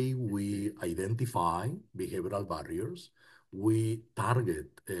way we identify behavioral barriers. We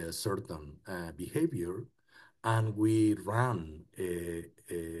target a certain behavior and we run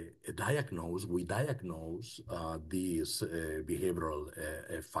we diagnose these behavioral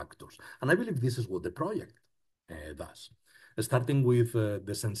factors. And I believe this is what the project does. Starting with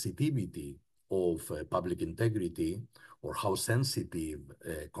the sensitivity of public integrity or how sensitive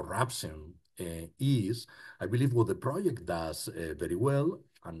corruption is, I believe what the project does very well,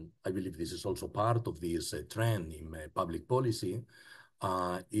 and I believe this is also part of this trend in public policy,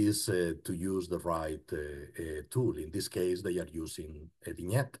 is to use the right tool. In this case, they are using a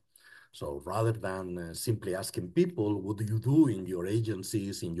vignette. So rather than simply asking people, what do you do in your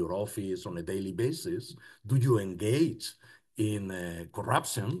agencies, in your office on a daily basis? Do you engage in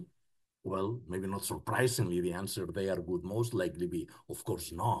corruption? Well, maybe not surprisingly, the answer there would most likely be, of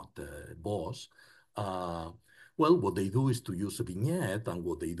course not, boss. Well, what they do is to use a vignette, and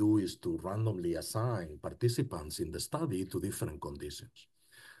what they do is to randomly assign participants in the study to different conditions.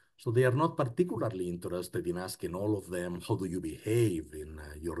 So they are not particularly interested in asking all of them, how do you behave in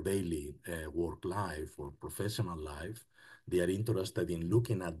your daily work life or professional life? They are interested in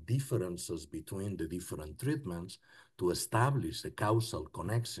looking at differences between the different treatments to establish a causal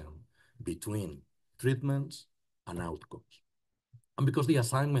connection between treatments and outcomes. And because the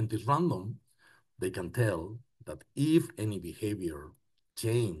assignment is random, they can tell that if any behavior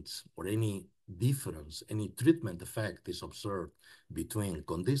change or any difference, any treatment effect is observed between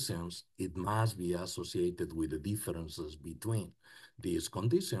conditions, it must be associated with the differences between these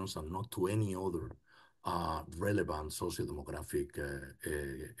conditions and not to any other relevant sociodemographic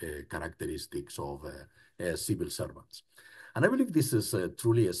characteristics of civil servants. And I believe this is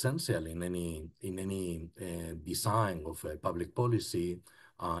truly essential in any design of public policy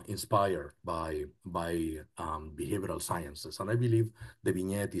inspired by behavioral sciences. And I believe the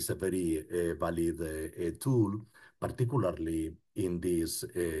vignette is a very valid tool, particularly in this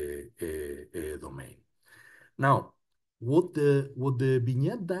domain. Now, what the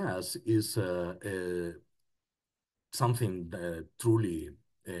vignette does is something truly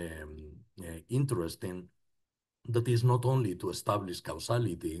interesting, that is not only to establish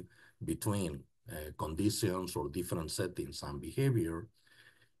causality between conditions or different settings and behavior,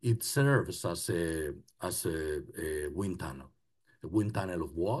 it serves as a wind tunnel. A wind tunnel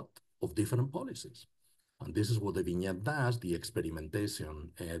of what? Of different policies. And this is what the vignette does, the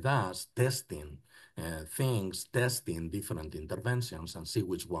experimentation does, testing things, testing different interventions and see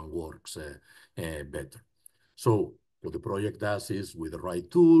which one works better. So what the project does is, with the right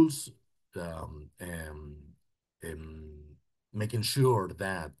tools, making sure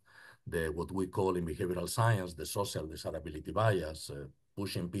that what we call in behavioral science, the social desirability bias,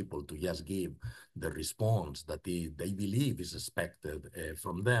 pushing people to just give the response that they believe is expected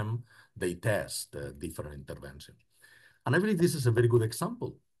from them, they test different interventions. And I believe this is a very good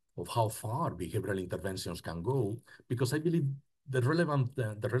example of how far behavioral interventions can go, because I believe the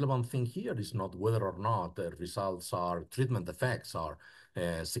relevant thing here is not whether or not the results are, treatment effects are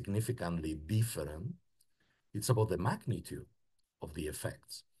significantly different. It's about the magnitude of the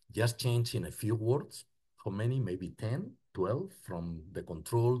effects. Just changing a few words, how many? Maybe 10, 12, from the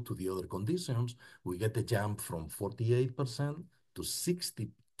control to the other conditions, we get a jump from 48% to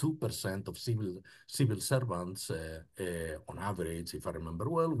 62% of civil servants, on average, if I remember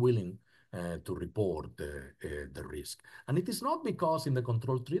well, willing to report the risk. And it is not because in the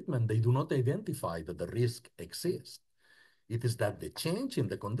control treatment, they do not identify that the risk exists. It is that the change in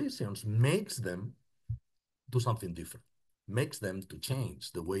the conditions makes them do something different, makes them to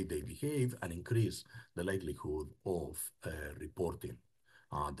change the way they behave and increase the likelihood of reporting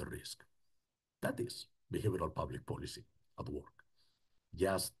the risk. That is behavioral public policy at work.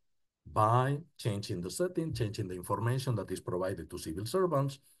 Just by changing the setting, changing the information that is provided to civil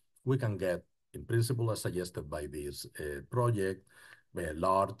servants, we can get, in principle, as suggested by this project,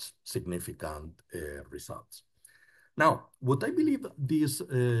 large, significant results. Now, what I believe this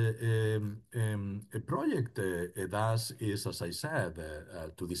project does is, as I said,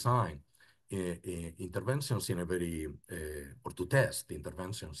 to design interventions in a very, or to test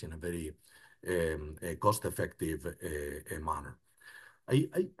interventions in a very cost-effective manner.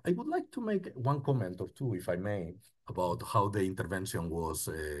 I would like to make one comment or two, if I may, about how the intervention was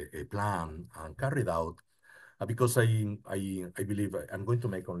planned and carried out, because I believe I'm going to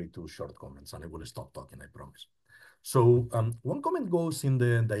make only two short comments, and I will stop talking, I promise. So one comment goes in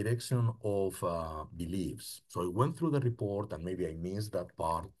the direction of beliefs. So I went through the report, and maybe I missed that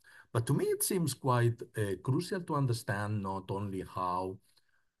part, but to me it seems quite crucial to understand not only how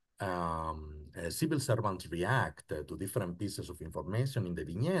civil servants react to different pieces of information in the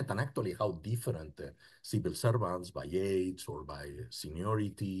vignette, and actually how different civil servants by age or by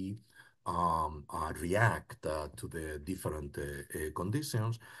seniority react to the different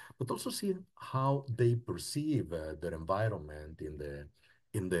conditions, but also see how they perceive their environment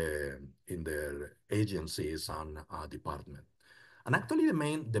in their agencies and department. And actually,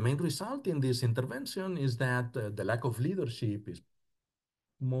 the main result in this intervention is that the lack of leadership is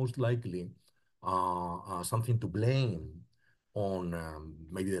most likely something to blame on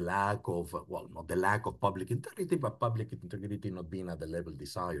maybe the lack of, well, not the lack of public integrity, but public integrity not being at the level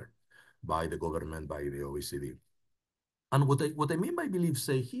desired by the government, by the OECD. And what I mean by belief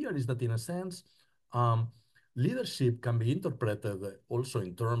say here is that in a sense, leadership can be interpreted also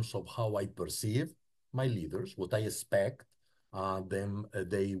in terms of how I perceive my leaders, what I expect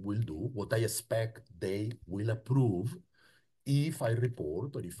they will do, what I expect they will approve if I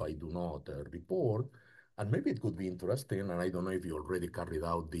report or if I do not report. And maybe it could be interesting, and I don't know if you already carried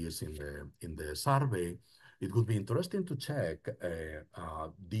out this in the survey, it would be interesting to check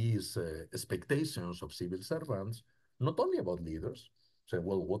these expectations of civil servants, not only about leaders, say,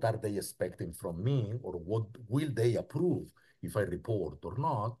 well, what are they expecting from me, or what will they approve if I report or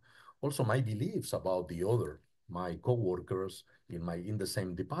not? Also, my beliefs about the other, my coworkers in the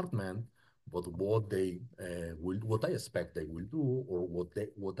same department, but what I expect they will do, or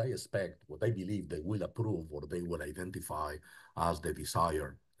what I believe they will approve, or they will identify as the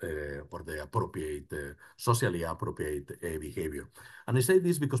desired or the appropriate, socially appropriate behavior. And I say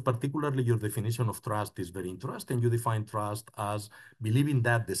this because particularly your definition of trust is very interesting. You define trust as believing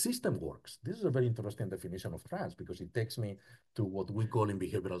that the system works. This is a very interesting definition of trust because it takes me to what we call in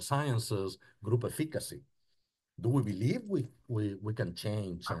behavioral sciences group efficacy. Do we believe we can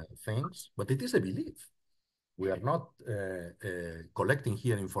change things? But it is a belief. We are not collecting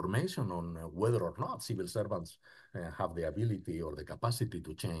here information on whether or not civil servants have the ability or the capacity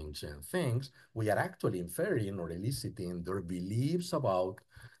to change things. We are actually inferring or eliciting their beliefs about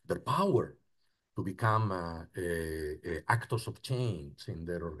their power to become actors of change in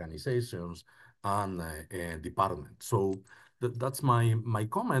their organizations and departments. So that's my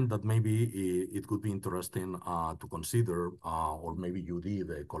comment, that maybe it could be interesting to consider, or maybe you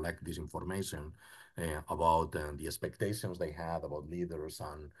did collect this information about the expectations they had about leaders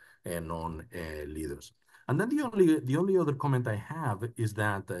and non-leaders. And then the only other comment I have is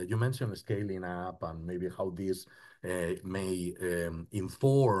that you mentioned scaling up and maybe how this may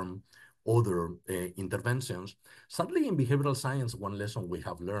inform other interventions. Sadly, in behavioral science, one lesson we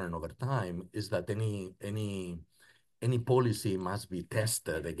have learned over time is that any policy must be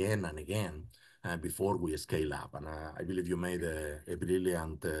tested again and again before we scale up. And I believe you made a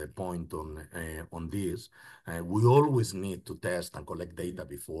brilliant point on this. We always need to test and collect data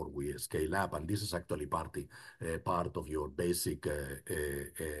before we scale up. And this is actually part of your basic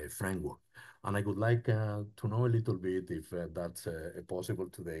framework. And I would like to know a little bit if that's possible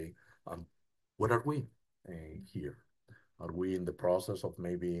today. Where are we here? Are we in the process of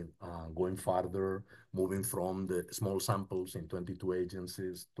maybe going farther, moving from the small samples in 22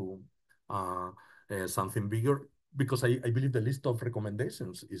 agencies to something bigger? Because I believe the list of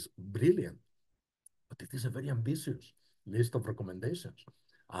recommendations is brilliant, but it is a very ambitious list of recommendations.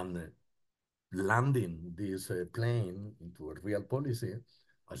 And landing this plane into a real policy,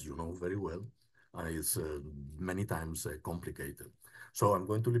 as you know very well, is many times complicated. So I'm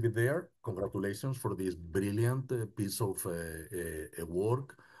going to leave it there. Congratulations for this brilliant piece of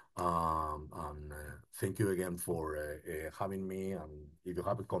work. And thank you again for having me. And if you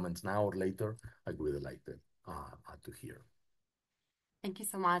have comments now or later, I would like to hear. Thank you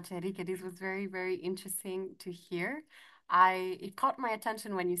so much, Enrique. This was very, very interesting to hear. It caught my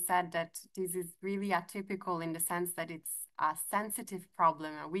attention when you said that this is really atypical in the sense that it's a sensitive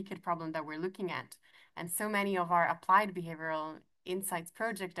problem, a wicked problem that we're looking at. And so many of our applied behavioral insights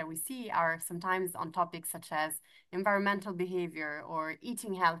projects that we see are sometimes on topics such as environmental behavior or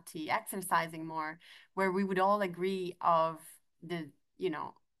eating healthy, exercising more, where we would all agree of the,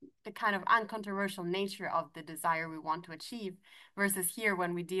 the kind of uncontroversial nature of the desire we want to achieve, versus here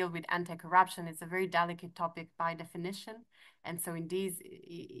when we deal with anti-corruption, it's a very delicate topic by definition. And so in these,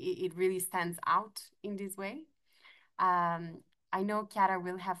 it really stands out in this way. I know Chiara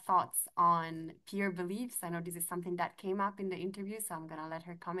will have thoughts on peer beliefs. I know this is something that came up in the interview, so I'm going to let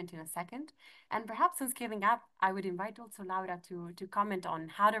her comment in a second. And perhaps on scaling up, I would invite also Laura to comment on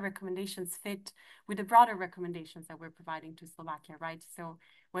how the recommendations fit with the broader recommendations that we're providing to Slovakia, right? So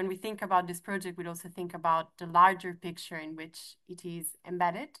when we think about this project, we'd also think about the larger picture in which it is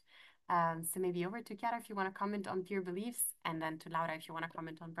embedded. So maybe over to Chiara if you want to comment on peer beliefs, and then to Laura if you want to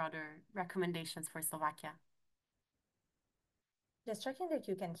comment on broader recommendations for Slovakia. Just checking that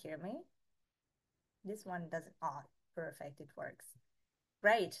you can hear me. This one doesn't. Oh, perfect. It works.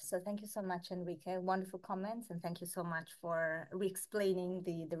 Great. So thank you so much, Enrique. Wonderful comments, and thank you so much for re-explaining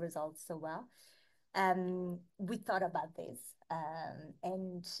the results so well. We thought about this,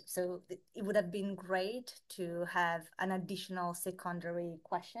 and so it would have been great to have an additional secondary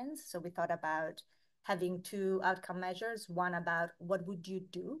questions. So we thought about having two outcome measures, one about what would you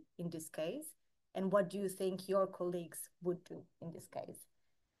do in this case, and what do you think your colleagues would do in this case.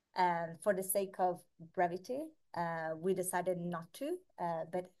 And for the sake of brevity, we decided not to,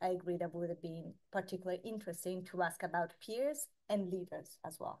 but I agree that would have been particularly interesting to ask about peers and leaders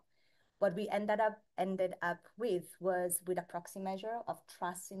as well. What we ended up with was with a proxy measure of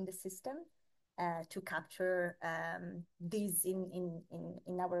trust in the system to capture these in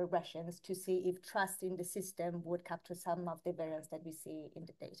our regressions to see if trust in the system would capture some of the variance that we see in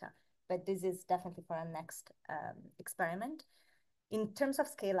the data. But this is definitely for our next experiment. In terms of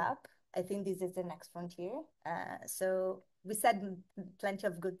scale up, I think this is the next frontier. So we said plenty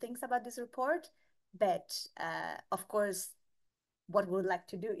of good things about this report, but of course, what we would like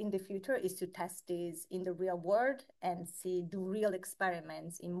to do in the future is to test this in the real world and do real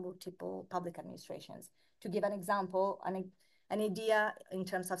experiments in multiple public administrations. To give an example, an idea in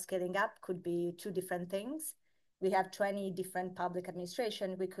terms of scaling up could be two different things. We have 20 different public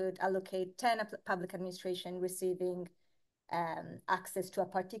administration. We could allocate 10 public administration receiving access to a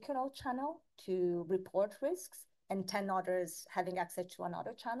particular channel to report risks, and 10 others having access to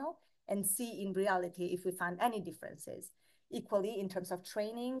another channel, and see in reality if we find any differences. Equally, in terms of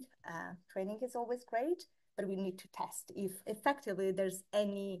training, training is always great, but we need to test if effectively there's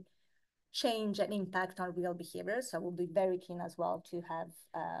any change and impact on real behavior. So I will be very keen as well to have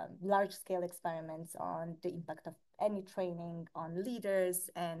large-scale experiments on the impact of any training on leaders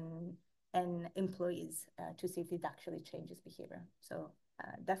and employees to see if it actually changes behavior. So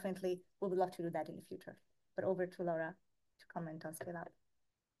definitely, we would love to do that in the future. But over to Laura to comment on scale up.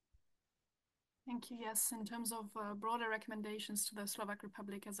 Thank you. Yes, in terms of broader recommendations to the Slovak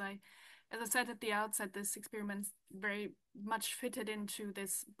Republic, as I said at the outset, this experiment very much fitted into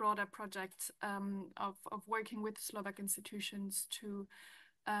this broader project of working with Slovak institutions to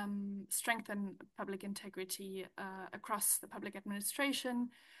strengthen public integrity across the public administration.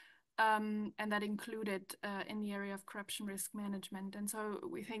 And that included in the area of corruption risk management. And so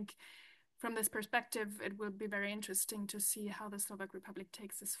we think from this perspective, it will be very interesting to see how the Slovak Republic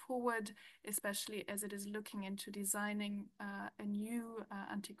takes this forward, especially as it is looking into designing a new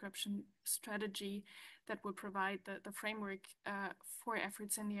anti-corruption strategy that will provide the framework for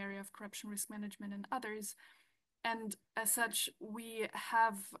efforts in the area of corruption risk management and others. And as such, we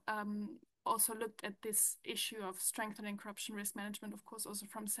have also looked at this issue of strengthening corruption risk management, of course, also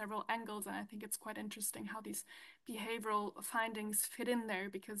from several angles. And I think it's quite interesting how these behavioral findings fit in there,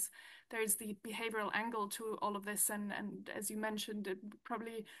 because there's the behavioral angle to all of this. And as you mentioned, it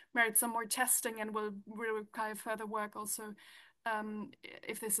probably merits some more testing and will require further work also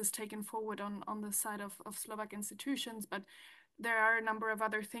if this is taken forward on the side of Slovak institutions. But there are a number of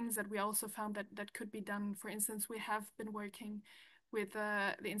other things that we also found that could be done. For instance, we have been working with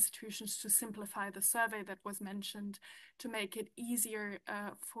the institutions to simplify the survey that was mentioned, to make it easier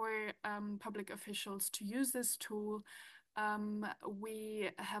for public officials to use this tool. We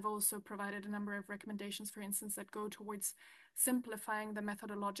have also provided a number of recommendations, for instance, that go towards simplifying the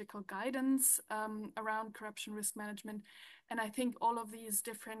methodological guidance around corruption risk management. And I think all of these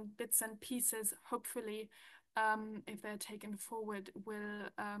different bits and pieces, hopefully, if they're taken forward,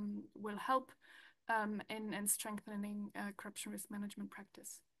 will help in strengthening corruption risk management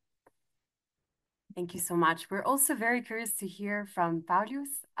practice. Thank you so much. We're also very curious to hear from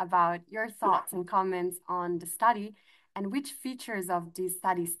Paulius about your thoughts and comments on the study and which features of this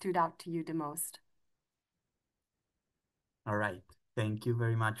study stood out to you the most. All right. Thank you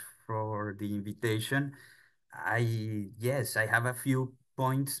very much for the invitation. Yes, I have a few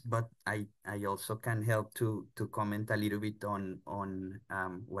points, but I also can help to comment a little bit on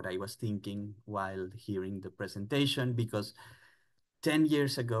what I was thinking while hearing the presentation, because 10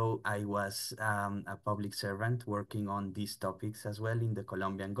 years ago, I was a public servant working on these topics as well in the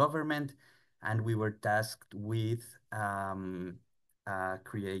Colombian government, and we were tasked with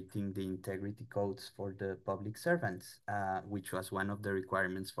creating the integrity codes for the public servants, which was one of the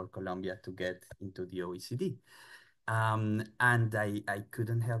requirements for Colombia to get into the OECD. And I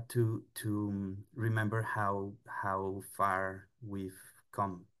couldn't help to remember how far we've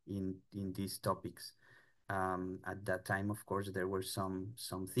come in these topics. At that time, of course, there were some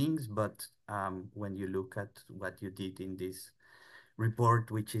things, but when you look at what you did in this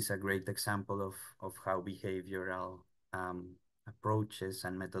report, which is a great example of how behavioral approaches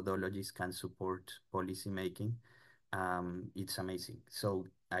and methodologies can support policy making, it's amazing. So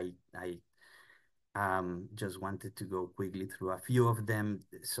I just wanted to go quickly through a few of them.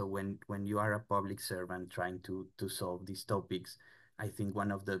 So when you are a public servant trying to solve these topics, I think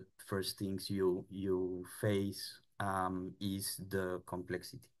one of the first things you face is the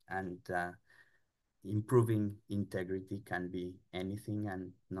complexity, and improving integrity can be anything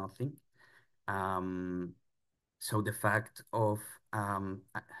and nothing. So the fact of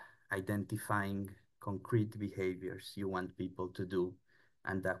identifying concrete behaviors you want people to do,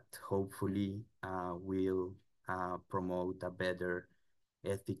 and that hopefully will promote a better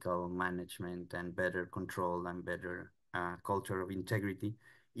ethical management and better control and better culture of integrity,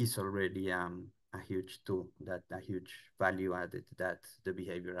 is already a huge tool, that a huge value added that the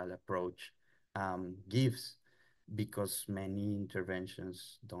behavioral approach gives, because many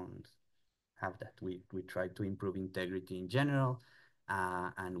interventions don't have that. We try to improve integrity in general,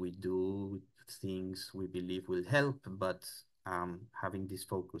 and we do things we believe will help, but having this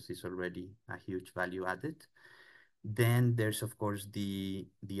focus is already a huge value added. Then there's, of course, the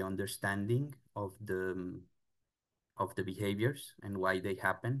understanding of the behaviors and why they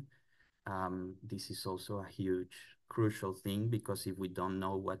happen. This is also a huge, crucial thing, because if we don't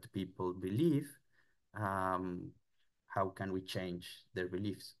know what people believe, how can we change their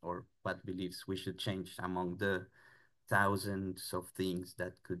beliefs, or what beliefs we should change among the thousands of things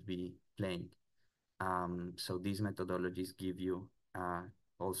that could be playing? So these methodologies give you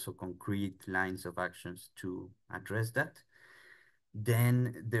also concrete lines of actions to address that.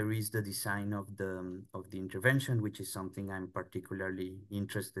 Then there is the design of the intervention, which is something I'm particularly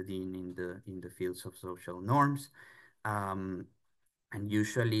interested in the fields of social norms. And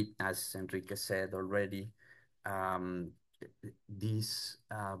usually, as Enrique said already, these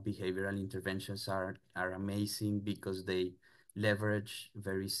behavioral interventions are amazing because they leverage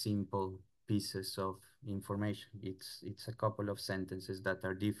very simple pieces of information. It's a couple of sentences that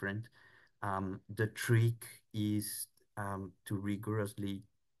are different. The trick is to rigorously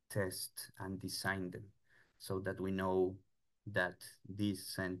test and design them, so that we know that this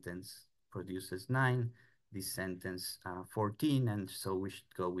sentence produces 9, this sentence 14, and so we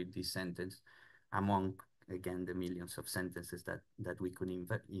should go with this sentence among, again, the millions of sentences that we could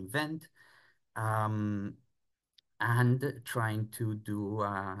invent. And trying to do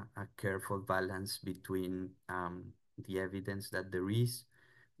a careful balance between the evidence that there is,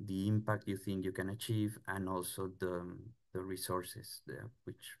 the impact you think you can achieve, and also the resources,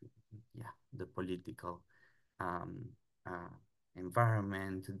 the political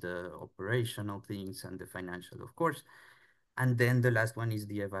environment, the operational things, and the financial, of course. And then the last one is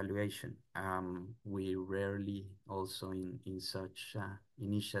the evaluation. We rarely also in such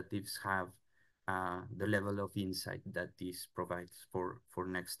initiatives have the level of insight that this provides for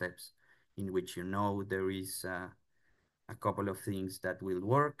next steps, in which there is a couple of things that will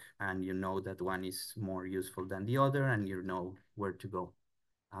work, and that one is more useful than the other, and where to go.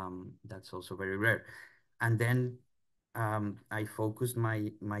 That's also very rare. And then I focused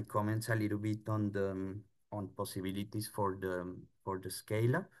my comments a little bit on possibilities for the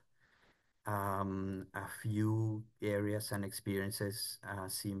scale up. A few areas and experiences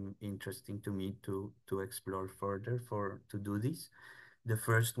seem interesting to me to explore further to do this. The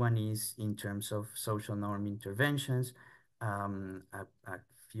first one is in terms of social norm interventions. A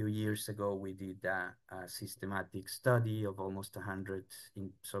few years ago, we did a systematic study of almost 100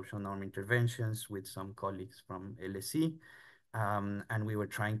 social norm interventions with some colleagues from LSE. And we were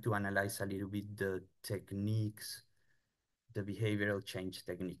trying to analyze a little bit the techniques, the behavioral change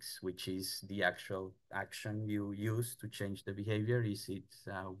techniques, which is the actual action you use to change the behavior. Is it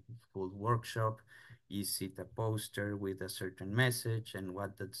a full workshop? Is it a poster with a certain message, and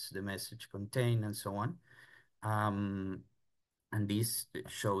what does the message contain, and so on? And this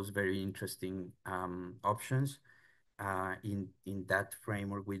shows very interesting options. in that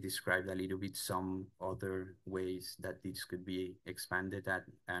framework, we described a little bit some other ways that this could be expanded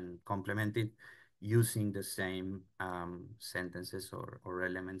and complemented using the same sentences or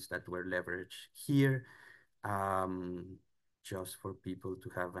elements that were leveraged here. Just for people to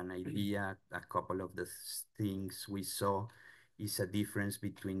have an idea, a couple of the things we saw is a difference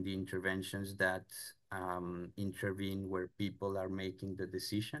between the interventions that intervene where people are making the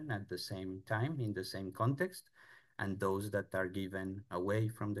decision at the same time in the same context, and those that are given away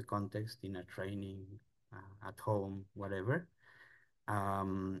from the context in a training, at home, whatever.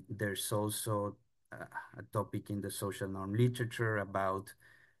 There's also a topic in the social norm literature about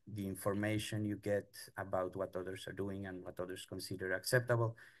the information you get about what others are doing and what others consider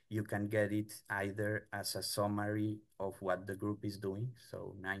acceptable. You can get it either as a summary of what the group is doing,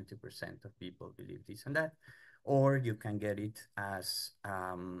 so 90% of people believe this and that, or you can get it as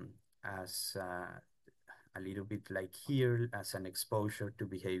a little bit like here, as an exposure to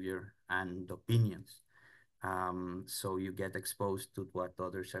behavior and opinions. So you get exposed to what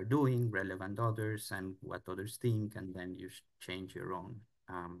others are doing, relevant others, and what others think, and then you change your own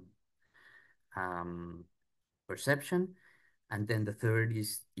perception. And then the third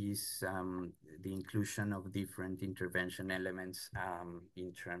is the inclusion of different intervention elements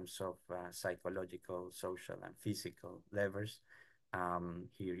in terms of psychological, social, and physical levers.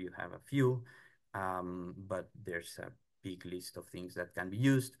 Here you have a few, but there's a big list of things that can be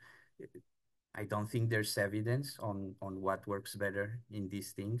used. I don't think there's evidence on what works better in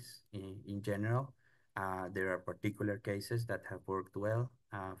these things in general. There are particular cases that have worked well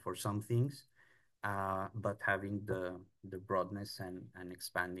for some things. But having the broadness and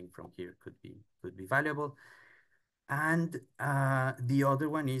expanding from here could be valuable. And the other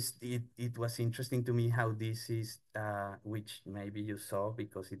one is it was interesting to me how this is, which maybe you saw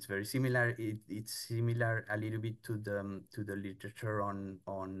because it's very similar. It's similar a little bit to the literature on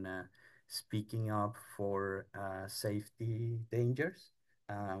speaking up for safety dangers,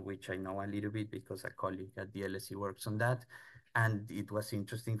 which I know a little bit because a colleague at the LSE works on that. And it was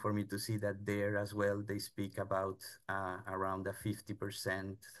interesting for me to see that there as well, they speak about around a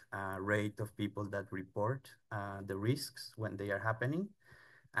 50% rate of people that report the risks when they are happening.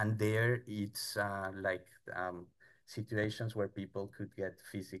 And there it's like situations where people could get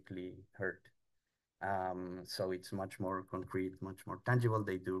physically hurt. So it's much more concrete, much more tangible.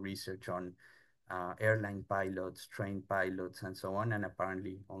 They do research on airline pilots, train pilots, and so on. And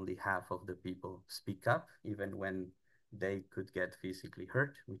apparently only half of the people speak up, even when they could get physically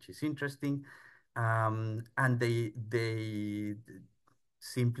hurt, which is interesting. And they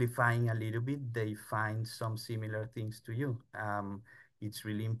simplifying a little bit, they find some similar things to you. It's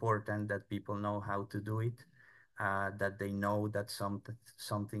really important that people know how to do it, that they know that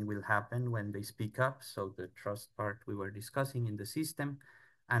something will happen when they speak up. So the trust part we were discussing in the system,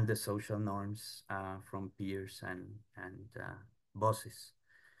 and the social norms from peers and bosses.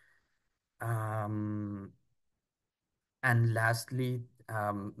 And lastly,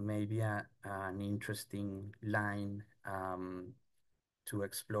 maybe an interesting line to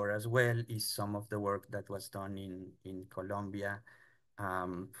explore as well is some of the work that was done in Colombia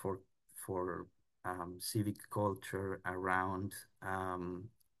for civic culture around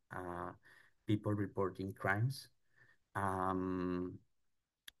people reporting crimes,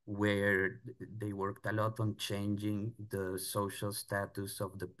 where they worked a lot on changing the social status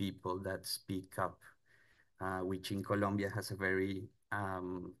of the people that speak up, which in Colombia has a very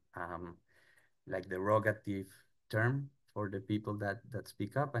like derogative term for the people that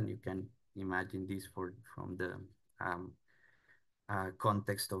speak up, and you can imagine this from the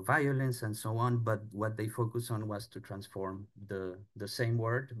context of violence and so on. But what they focus on was to transform the same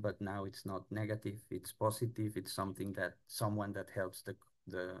word, but now it's not negative, it's positive. It's someone that helps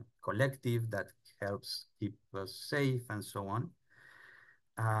the collective, that helps keep us safe and so on.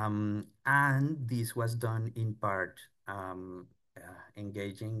 And this was done in part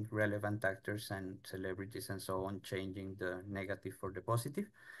engaging relevant actors and celebrities and so on, changing the negative for the positive,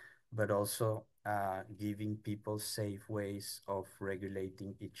 but also giving people safe ways of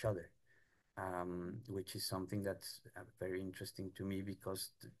regulating each other, which is something that's very interesting to me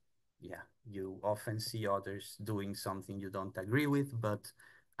because, yeah, you often see others doing something you don't agree with, but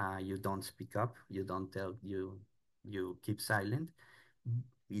you don't speak up, you don't tell, you keep silent.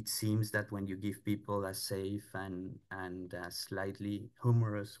 It seems that when you give people a safe and a slightly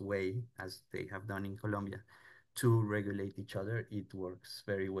humorous way, as they have done in Colombia, to regulate each other, it works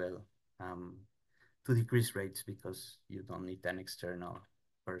very well to decrease rates because you don't need an external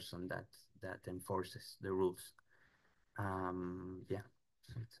person that enforces the rules. Yeah,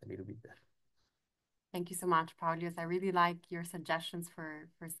 so it's a little bit that. Thank you so much, Paulius. I really like your suggestions for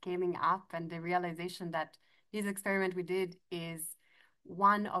scaling up and the realization that this experiment we did is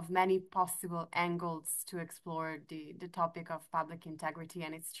one of many possible angles to explore the topic of public integrity.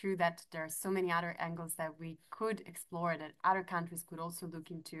 And it's true that there are so many other angles that we could explore that other countries could also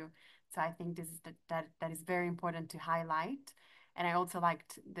look into. So I think this is that is very important to highlight. And I also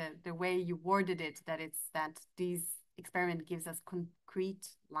liked the way you worded it, that it's that these experiment gives us concrete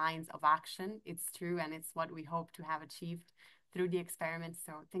lines of action. It's true, and it's what we hope to have achieved through the experiment.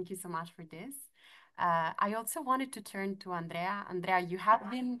 So thank you so much for this. I also wanted to turn to Andrea. Andrea, you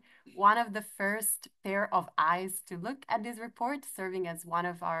have been one of the first pair of eyes to look at this report, serving as one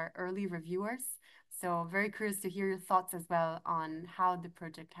of our early reviewers. So very curious to hear your thoughts as well on how the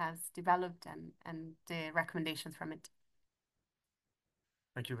project has developed and the recommendations from it.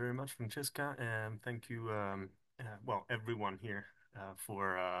 Thank you very much, Francesca, and thank you, well, everyone here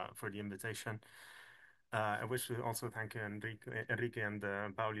for the invitation. I wish to also thank Enrique and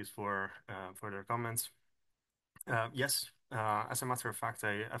Paulius for their comments. Yes, as a matter of fact,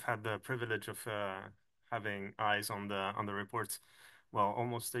 I've had the privilege of having eyes on the reports, well,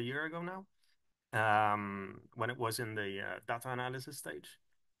 almost a year ago now, when it was in the data analysis stage,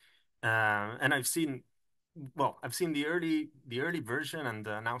 and I've seen the early version, and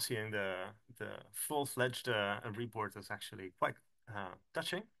now seeing the full-fledged report is actually quite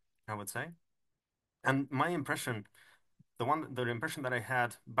touching, I would say. And my impression, the impression that I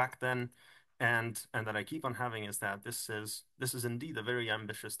had back then, and that I keep on having, is that this is indeed a very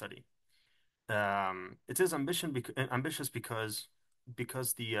ambitious study. It is ambitious because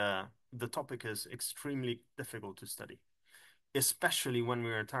the topic is extremely difficult to study, especially when we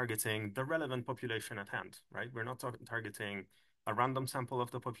are targeting the relevant population at hand, right? We're not targeting a random sample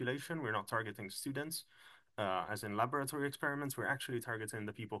of the population. We're not targeting students, as in laboratory experiments. We're actually targeting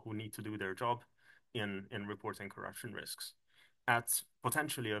the people who need to do their job in reporting corruption risks at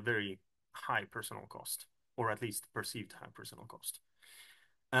potentially a very high personal cost, or at least perceived high personal cost.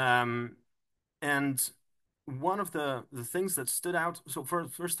 And one of the things that stood out, so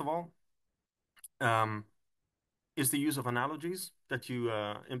first of all, is the use of analogies that you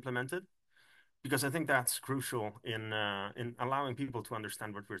implemented, because I think that's crucial in allowing people to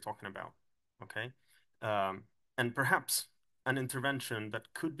understand what we're talking about. Okay, and perhaps an intervention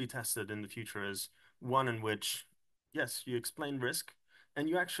that could be tested in the future is one in which, yes, you explain risk, and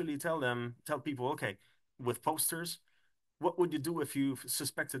you actually tell people, okay, with posters, what would you do if you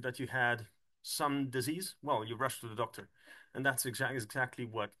suspected that you had some disease? Well, you rush to the doctor. And that's exactly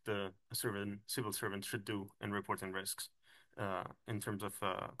what the civil servant should do in reporting risks in terms of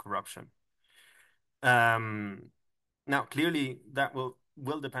corruption. Now, clearly, that will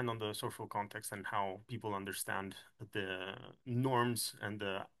depend on the social context and how people understand the norms and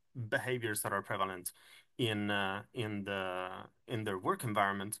the behaviors that are prevalent in their work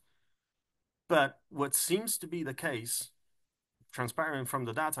environment. But what seems to be the case, transpiring from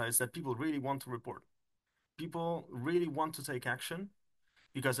the data, is that people really want to report. People really want to take action,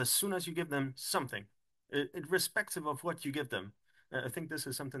 because as soon as you give them something, irrespective of what you give them, I think this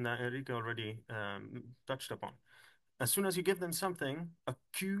is something that Enrique already touched upon. As soon as you give them something, a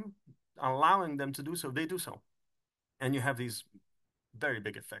cue allowing them to do so, they do so. And you have these very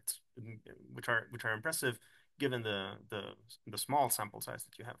big effects, which are impressive given the small sample size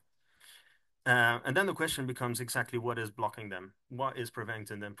that you have. And then the question becomes exactly what is blocking them? What is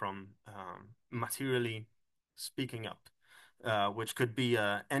preventing them from materially speaking up? Which could be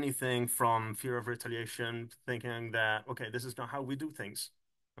anything from fear of retaliation, thinking that, okay, this is not how we do things,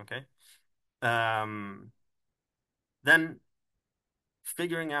 okay? Then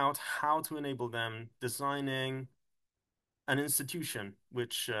figuring out how to enable them, designing an institution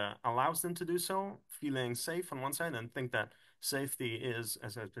which allows them to do so, feeling safe on one side, and think that safety is,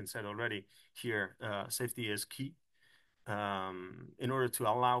 as has been said already here, safety is key in order to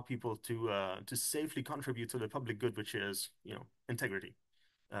allow people to safely contribute to the public good, which is, integrity.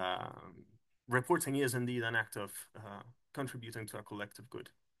 Reporting is indeed an act of contributing to a collective good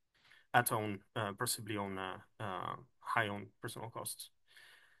at possibly on high own personal costs.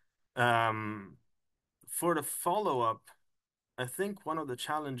 For the follow-up, I think one of the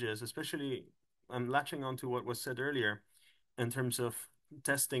challenges, especially I'm latching onto what was said earlier in terms of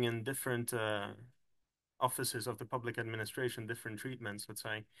testing in different offices of the public administration, different treatments, let's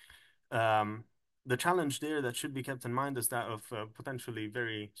say. The challenge there that should be kept in mind is that of potentially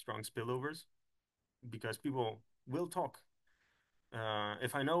very strong spillovers, because people will talk.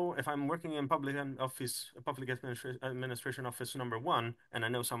 If I'm working in public administration office number 1, and I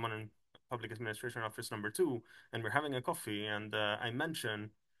know someone in public administration office number 2, and we're having a coffee, and I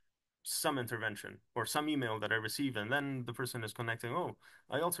mention some intervention or some email that I receive, and then the person is connecting, oh,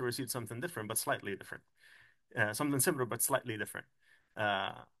 I also received something different, but slightly different, something similar, but slightly different.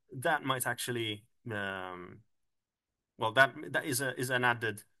 That might actually, well, that is an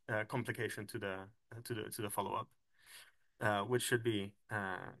added complication to the follow-up, which should be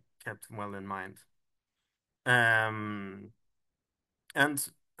kept well in mind. And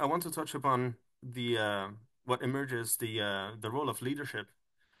I want to touch upon what emerges the role of leadership,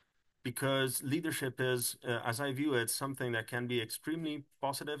 because leadership is, as I view it, something that can be extremely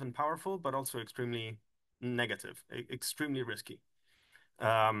positive and powerful, but also extremely negative, extremely risky.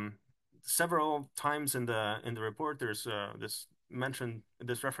 Several times in the report, there's this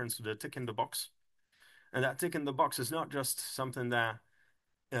reference to the tick in the box, and that tick in the box is not just something that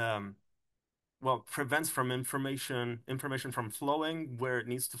well, prevents from information from flowing where it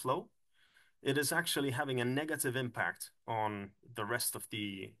needs to flow. It is actually having a negative impact on the rest of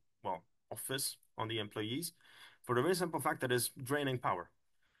the, well, office, on the employees, for the very simple fact that it's draining power.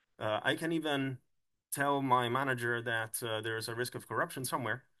 I can even tell my manager that there is a risk of corruption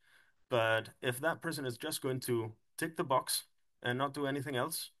somewhere, but if that person is just going to tick the box and not do anything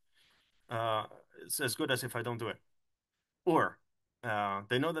else, it's as good as if I don't do it. Or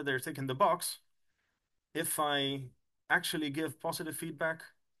they know that they're ticking the box. If I actually give positive feedback,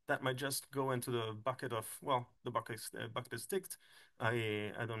 that might just go into the bucket of, well, the bucket is ticked.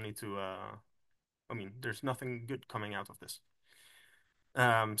 I don't need to. I mean, there's nothing good coming out of this.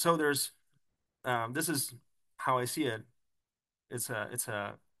 So there's this is how I see it. It's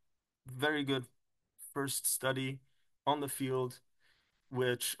a very good first study on the field,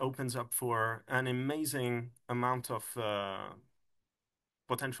 which opens up for an amazing amount of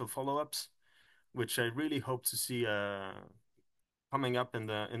potential follow-ups, which I really hope to see coming up in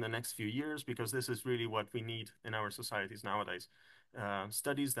the next few years, because this is really what we need in our societies nowadays.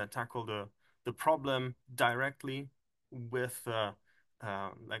 Studies that tackle the problem directly with,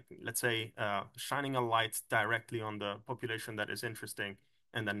 like, let's say, shining a light directly on the population that is interesting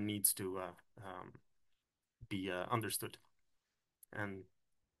and that needs to be understood. And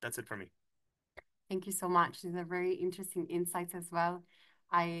that's it for me. Thank you so much. These are very interesting insights as well.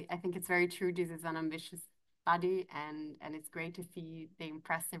 I think it's very true. This is an ambitious study, and it's great to see the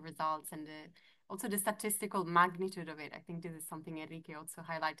impressive results and also the statistical magnitude of it. I think this is something Enrique also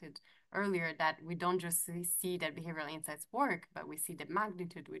highlighted earlier, that we don't just see that behavioral insights work, but we see the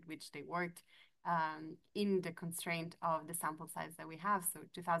magnitude with which they worked in the constraint of the sample size that we have. So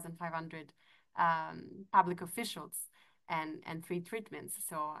 2,500 public officials and 3 treatments.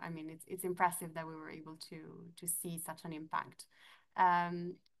 So I mean, it's impressive that we were able to see such an impact.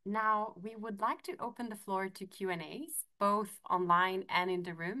 Now we would like to open the floor to Q&As, both online and in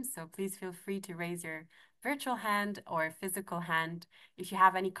the room. So please feel free to raise your virtual hand or physical hand if you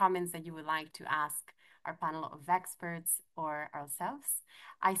have any comments that you would like to ask our panel of experts or ourselves.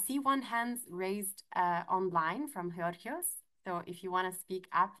 I see one hand raised online from Georgios. So if you want to speak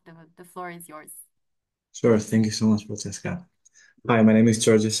up, the floor is yours. Sure. Thank you so much, Francesca. Hi, my name is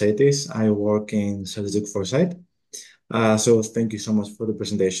Georgios Saitis. I work in strategic foresight. So thank you so much for the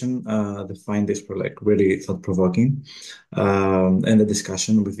presentation. The findings were like really thought-provoking, and the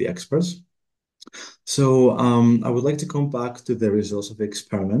discussion with the experts. So I would like to come back to the results of the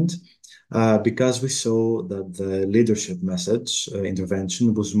experiment, because we saw that the leadership message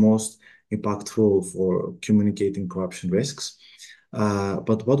intervention was most impactful for communicating corruption risks.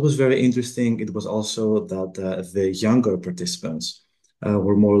 But what was very interesting, it was also that the younger participants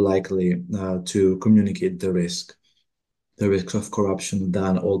were more likely to communicate the risks of corruption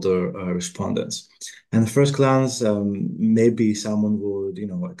than older respondents. And at first glance, maybe someone would,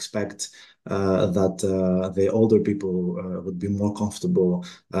 expect that the older people would be more comfortable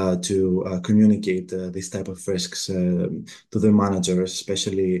to communicate these type of risks to their managers,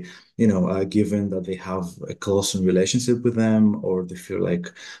 especially, given that they have a closer relationship with them, or they feel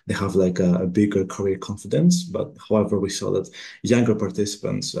like they have like a bigger career confidence. But however, we saw that younger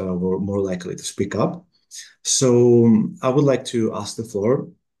participants were more likely to speak up. So I would like to ask the floor,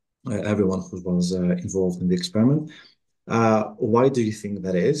 everyone who was involved in the experiment, why do you think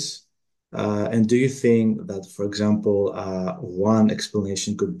that is? And do you think that, for example, one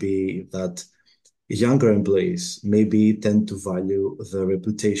explanation could be that younger employees maybe tend to value the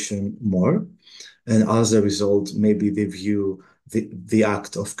reputation more, and as a result, maybe they view the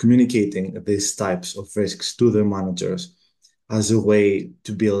act of communicating these types of risks to their managers as a way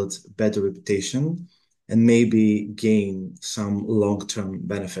to build better reputation and maybe gain some long-term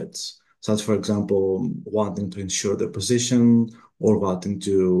benefits, such, for example, wanting to ensure their position or wanting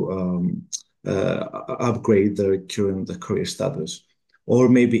to upgrade their current career status. Or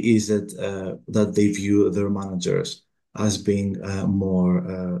maybe is it that they view their managers as being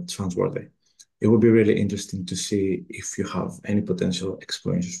more trustworthy? It would be really interesting to see if you have any potential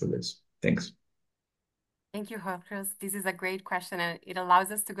explanations for this. Thanks. Thank you, Jorge. This is a great question, and it allows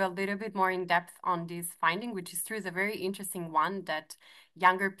us to go a little bit more in depth on this finding, which is true, is a very interesting one, that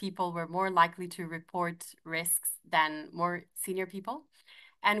younger people were more likely to report risks than more senior people.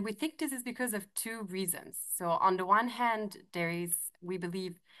 And we think this is because of two reasons. So on the one hand, there is, we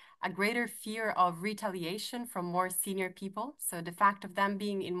believe, a greater fear of retaliation from more senior people. So the fact of them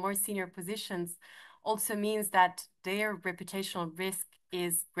being in more senior positions also means that their reputational risk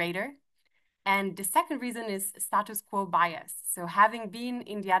is greater. And the second reason is status quo bias. So having been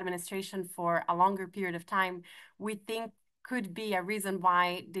in the administration for a longer period of time, we think could be a reason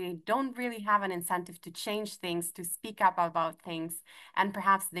why they don't really have an incentive to change things, to speak up about things, and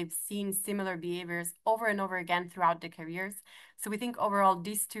perhaps they've seen similar behaviors over and over again throughout their careers. So we think overall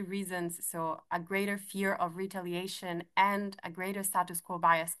these two reasons, so a greater fear of retaliation and a greater status quo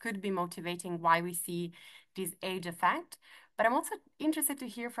bias, could be motivating why we see this age effect. But I'm also interested to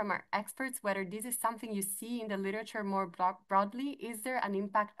hear from our experts whether this is something you see in the literature more broadly. Is there an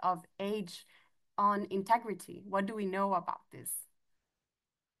impact of age on integrity? What do we know about this?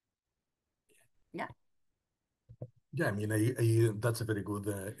 Yeah. Yeah, I mean, that's a very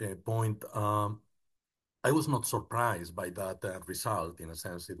good point. I was not surprised by that result. In a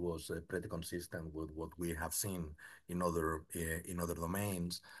sense, it was pretty consistent with what we have seen in other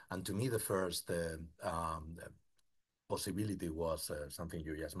domains. And to me, the first possibility was something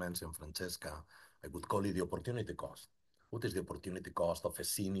you just mentioned, Francesca. I would call it the opportunity cost. What is the opportunity cost of a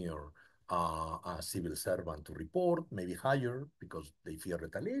senior civil servant to report, maybe higher because they fear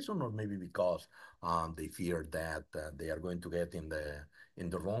retaliation, or maybe because they fear that they are going to get in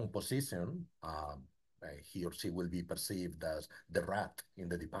the wrong position. He or she will be perceived as the rat in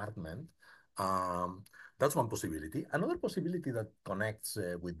the department. That's one possibility. Another possibility that connects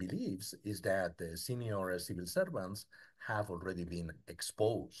with beliefs is that senior civil servants have already been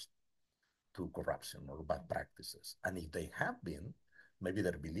exposed to corruption or bad practices. And if they have been, maybe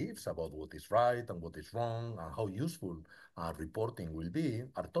their beliefs about what is right and what is wrong and how useful reporting will be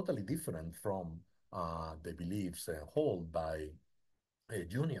are totally different from the beliefs held by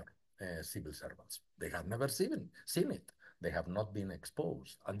junior civil servants. They have never seen it. They have not been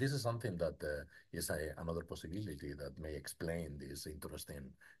exposed. And this is something that is another possibility that may explain this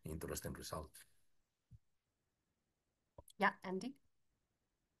interesting result. Yeah, Andy?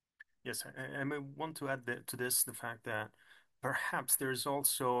 Yes, I may want to add to this the fact that perhaps there's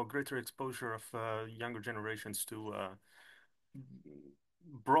also a greater exposure of younger generations to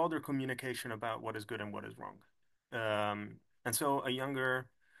broader communication about what is good and what is wrong. And so a younger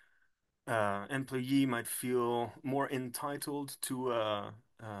employee might feel more entitled to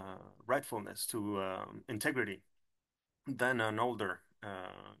rightfulness, to integrity than an older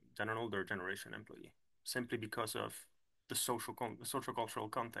generation employee, simply because of the social cultural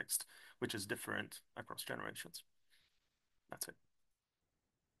context, which is different across generations. That's it.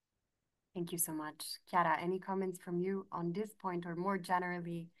 Thank you so much. Chiara, any comments from you on this point or more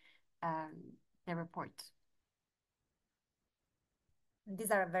generally the report?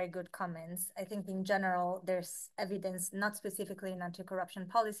 These are very good comments. I think in general, there's evidence, not specifically in anti-corruption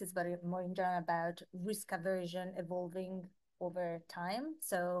policies, but more in general about risk aversion evolving over time.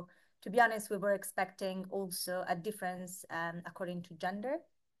 So to be honest, we were expecting also a difference according to gender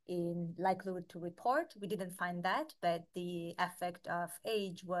in likelihood to report. We didn't find that, but the effect of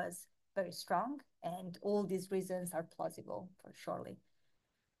age was very strong, and all these reasons are plausible for surely.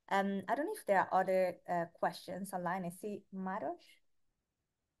 I don't know if there are other questions online. I see Maros.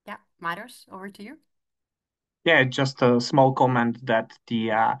 Yeah, Maros, over to you. Yeah, just a small comment that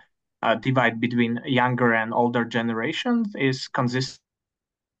the divide between younger and older generations is consistent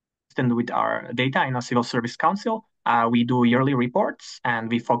with our data in a civil service council. We do yearly reports and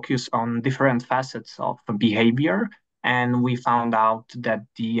we focus on different facets of behavior. And we found out that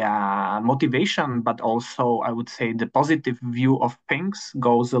the motivation, but also I would say the positive view of things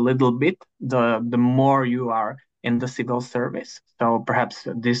goes a little bit the more you are in the civil service. So perhaps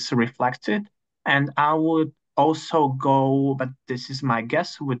this reflects it. And I would also go, but this is my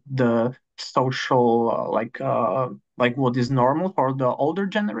guess, with the social like what is normal for the older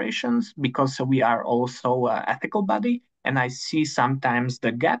generations, because we are also an ethical body. And I see sometimes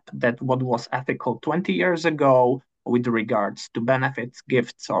the gap that what was ethical 20 years ago with regards to benefits,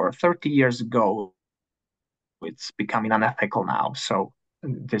 gifts, or 30 years ago, it's becoming unethical now. So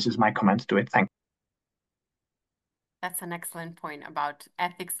this is my comment to it. Thank you. That's an excellent point about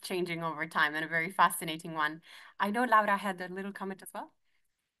ethics changing over time and a very fascinating one. I know Laura had a little comment as well.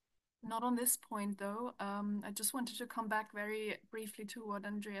 Not on this point, though. I just wanted to come back very briefly to what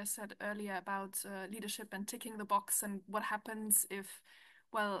Andrea said earlier about leadership and ticking the box and what happens if,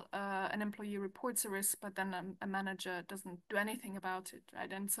 well, an employee reports a risk, but then a manager doesn't do anything about it,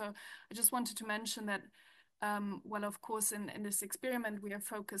 right? And so I just wanted to mention that, well, of course, in this experiment, we are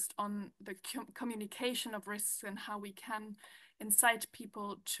focused on the communication of risks and how we can incite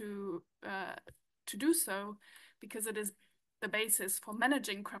people to do so, because it is the basis for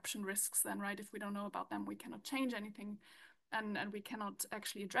managing corruption risks then, right? If we don't know about them, we cannot change anything and we cannot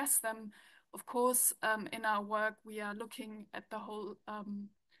actually address them. Of course, in our work, we are looking at the whole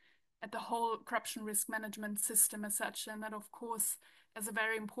corruption risk management system as such, and that, of course, as a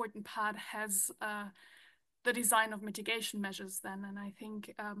very important part has the design of mitigation measures then. And I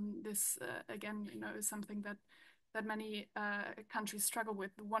think this, again, is something that many countries struggle with.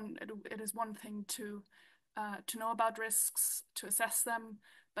 It is one thing to know about risks, to assess them,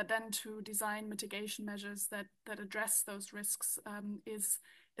 but then to design mitigation measures that address those risks is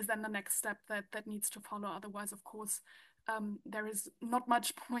then the next step that needs to follow. Otherwise, of course, there is not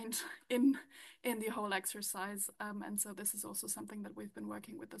much point in the whole exercise. And so this is also something that we've been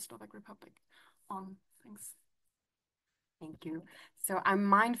working with the Slovak Republic on. Thanks. Thank you. So I'm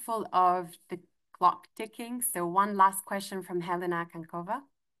mindful of the clock ticking. So one last question from Helena Kankova.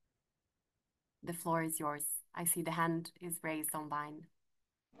 The floor is yours. I see the hand is raised online.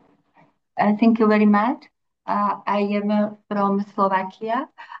 Thank you very much. I am from Slovakia.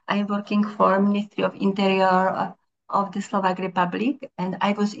 I'm working for Ministry of Interior of the Slovak Republic, and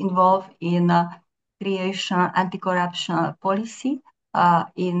I was involved in creation anti-corruption policy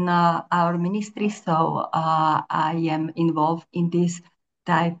in our ministry. So I am involved in this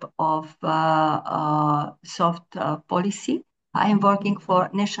type of soft policy. I am working for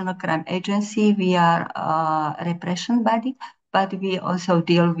National Crime Agency. We are a repression body, but we also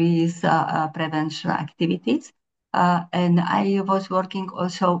deal with prevention activities. And I was working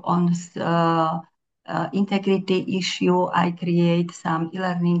also on integrity issue. I create some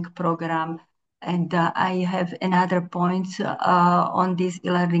e-learning program, and I have another point on this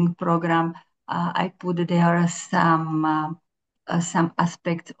e-learning program. I put there some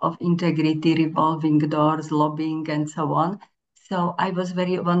aspects of integrity, revolving doors, lobbying, and so on. So I was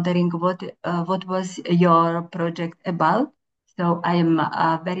very wondering what was your project about. So I am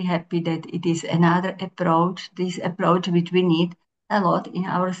very happy that it is another approach, this approach which we need a lot in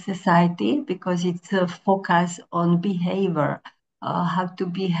our society, because it's a focus on behavior, how to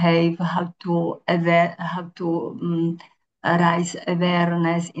behave, how to raise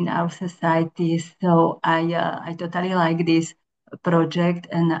awareness in our society. So I totally like this project,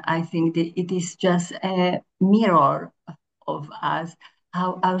 and I think that it is just a mirror of us,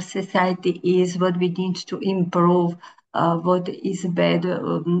 how our society is, what we need to improve, what is bad.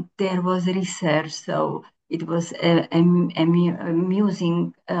 There was research, so it was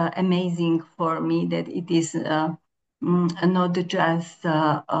amusing, amazing for me that it is not just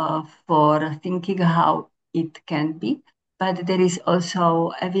for thinking how it can be, but there is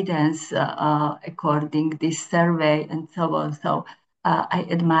also evidence according this survey and so on. So I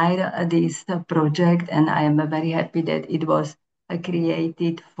admire this project, and I am very happy that it was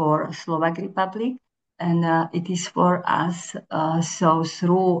created for Slovak Republic, and it is for us. So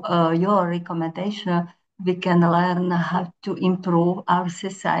through your recommendation, we can learn how to improve our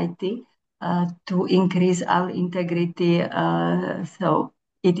society, to increase our integrity. So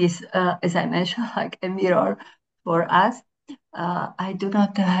it is, as I mentioned, like a mirror for us. I do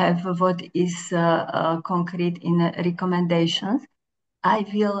not have what is concrete in recommendations. I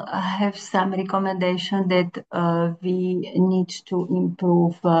will have some recommendation that we need to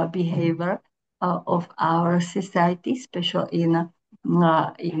improve behavior of our society, especially in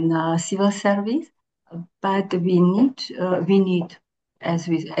civil service. But we need, as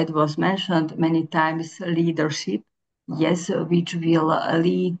it was mentioned many times, leadership. Yes, which will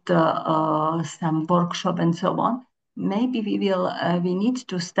lead some workshop and so on. Maybe we need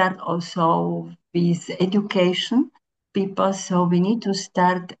to start also with education people. So we need to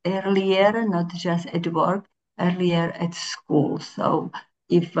start earlier, not just at work, earlier at school. So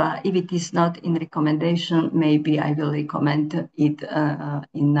if it is not in recommendation, maybe I will recommend it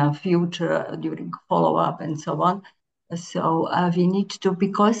in the future during follow-up and so on. So we need to,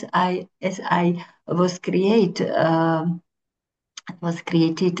 because as I was created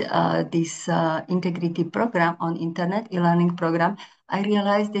this integrity program on internet, e-learning program, I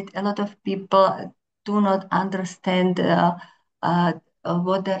realized that a lot of people do not understand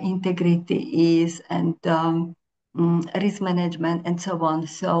what the integrity is, and risk management, and so on.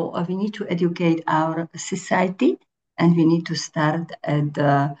 So we need to educate our society, and we need to start at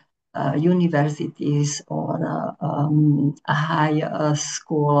universities or a high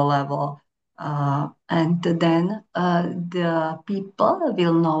school level. And then the people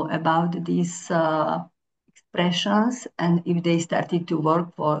will know about these expressions, and if they started to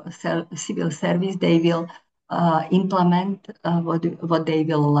work for civil service, they will implement what they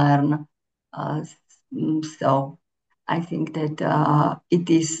will learn. So I think that it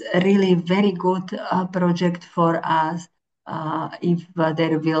is a really very good project for us. If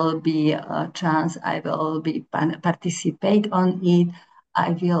there will be a chance, I will be participate on it.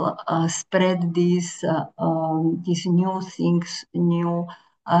 I will spread these new things, new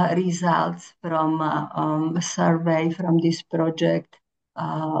results from a survey from this project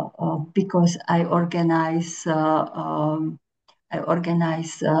because I organize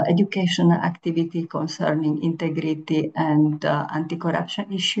education activity concerning integrity and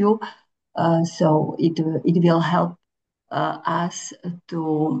anti-corruption issue. So it will help us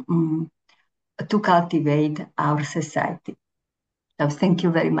to cultivate our society. So thank you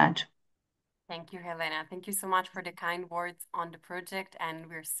very much. Thank you, Helena. Thank you so much for the kind words on the project. And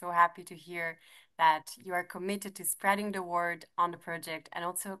we're so happy to hear that you are committed to spreading the word on the project and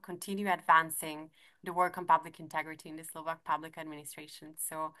also continue advancing the work on public integrity in the Slovak public administration.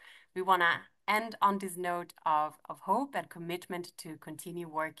 So we want to end on this note of hope and commitment to continue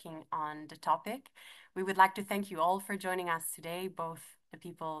working on the topic. We would like to thank you all for joining us today, both the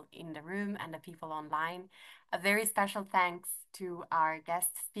people in the room and the people online. A very special thanks to our guest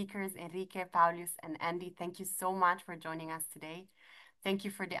speakers, Enrique, Paulus, and Andy. Thank you so much for joining us today. Thank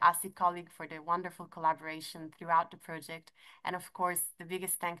you for the ASIC colleague for the wonderful collaboration throughout the project. And of course, the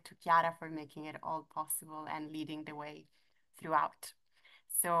biggest thank to Chiara for making it all possible and leading the way throughout.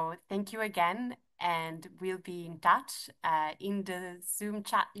 So thank you again, and we'll be in touch. In the Zoom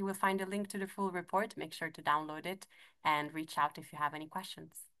chat, you will find a link to the full report. Make sure to download it and reach out if you have any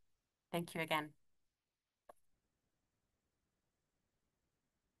questions. Thank you again.